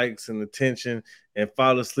some likes and attention and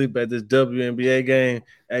fall asleep at this WNBA game.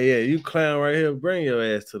 Hey, yeah, you clown right here. Bring your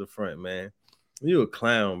ass to the front, man. You a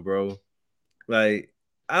clown, bro. Like,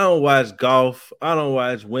 I don't watch golf. I don't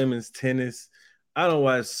watch women's tennis. I don't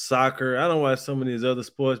watch soccer. I don't watch some of these other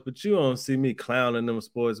sports, but you don't see me clowning them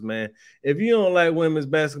sports, man. If you don't like women's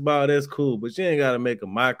basketball, that's cool, but you ain't got to make a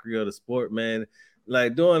mockery of the sport, man.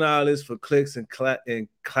 Like doing all this for clicks and clout,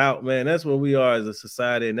 man, that's what we are as a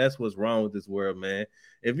society, and that's what's wrong with this world, man.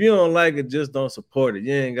 If you don't like it, just don't support it.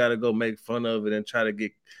 You ain't got to go make fun of it and try to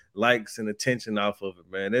get likes and attention off of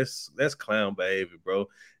it, man. That's clown behavior, bro.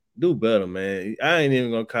 Do better, man. I ain't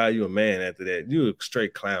even going to call you a man after that. You a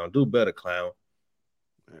straight clown. Do better, clown.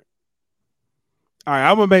 All right,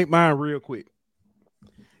 I'm gonna make mine real quick.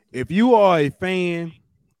 If you are a fan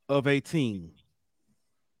of a team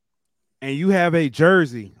and you have a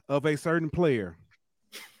jersey of a certain player,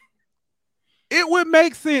 it would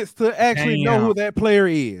make sense to actually know who that player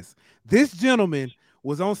is. This gentleman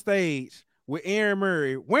was on stage with Aaron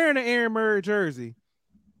Murray wearing an Aaron Murray jersey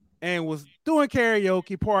and was doing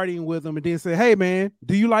karaoke, partying with him, and then said, "Hey man,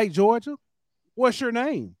 do you like Georgia? What's your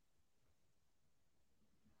name?"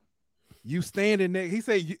 You standing there. He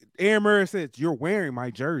said, Aaron Murray said, "You're wearing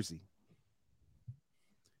my jersey."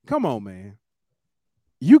 Come on, man.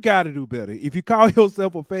 You got to do better. If you call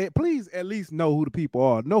yourself a fan, please at least know who the people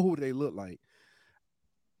are. Know who they look like.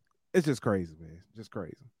 It's just crazy, man. Just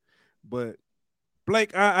crazy. But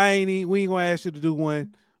Blake, we ain't gonna ask you to do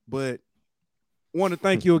one, but want to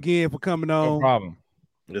thank you again for coming on. No problem.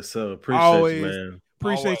 Yes, sir. Appreciate you, man.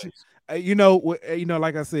 Appreciate you. You know,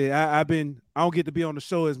 like I said, I don't get to be on the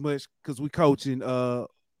show as much because we coaching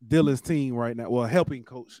Dylan's team right now. Well, helping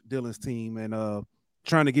coach Dylan's team and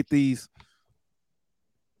trying to get these.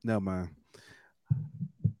 Never mind.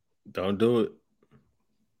 Don't do it.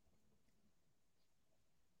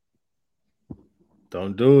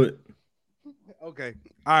 Don't do it. Okay.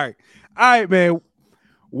 All right, man.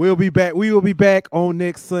 We'll be back. We will be back on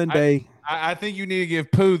next Sunday. I think you need to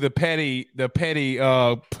give Pooh the petty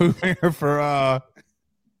Pooh for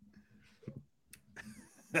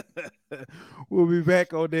We'll be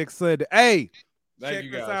back on next Sunday. Hey,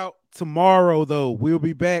 check us out tomorrow though. We'll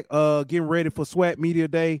be back getting ready for SWAT Media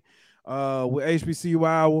Day with HBCU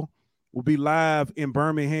Hour. We'll be live in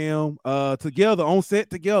Birmingham together, on set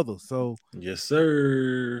together. So yes,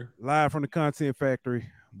 sir. Live from the Content Factory.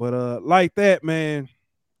 But like that, man,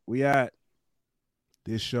 we out.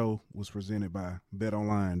 This show was presented by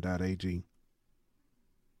betonline.ag.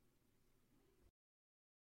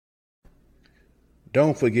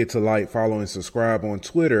 Don't forget to like, follow, and subscribe on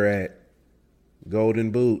Twitter at Golden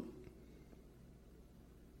Boot.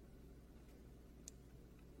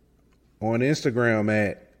 On Instagram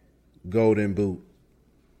at Golden Boot.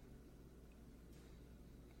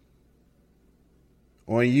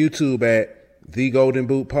 On YouTube at The Golden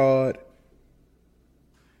Boot Pod.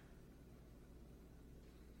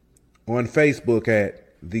 On Facebook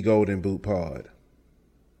at The Golden Boot Pod.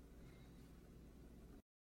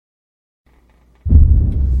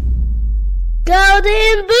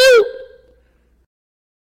 Golden Boot!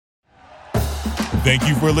 Thank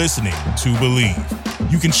you for listening to Believe.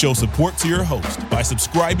 You can show support to your host by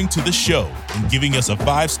subscribing to the show and giving us a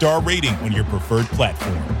 5-star rating on your preferred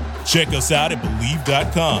platform. Check us out at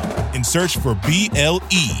Believe.com and search for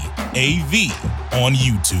BLEAV on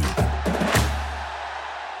YouTube.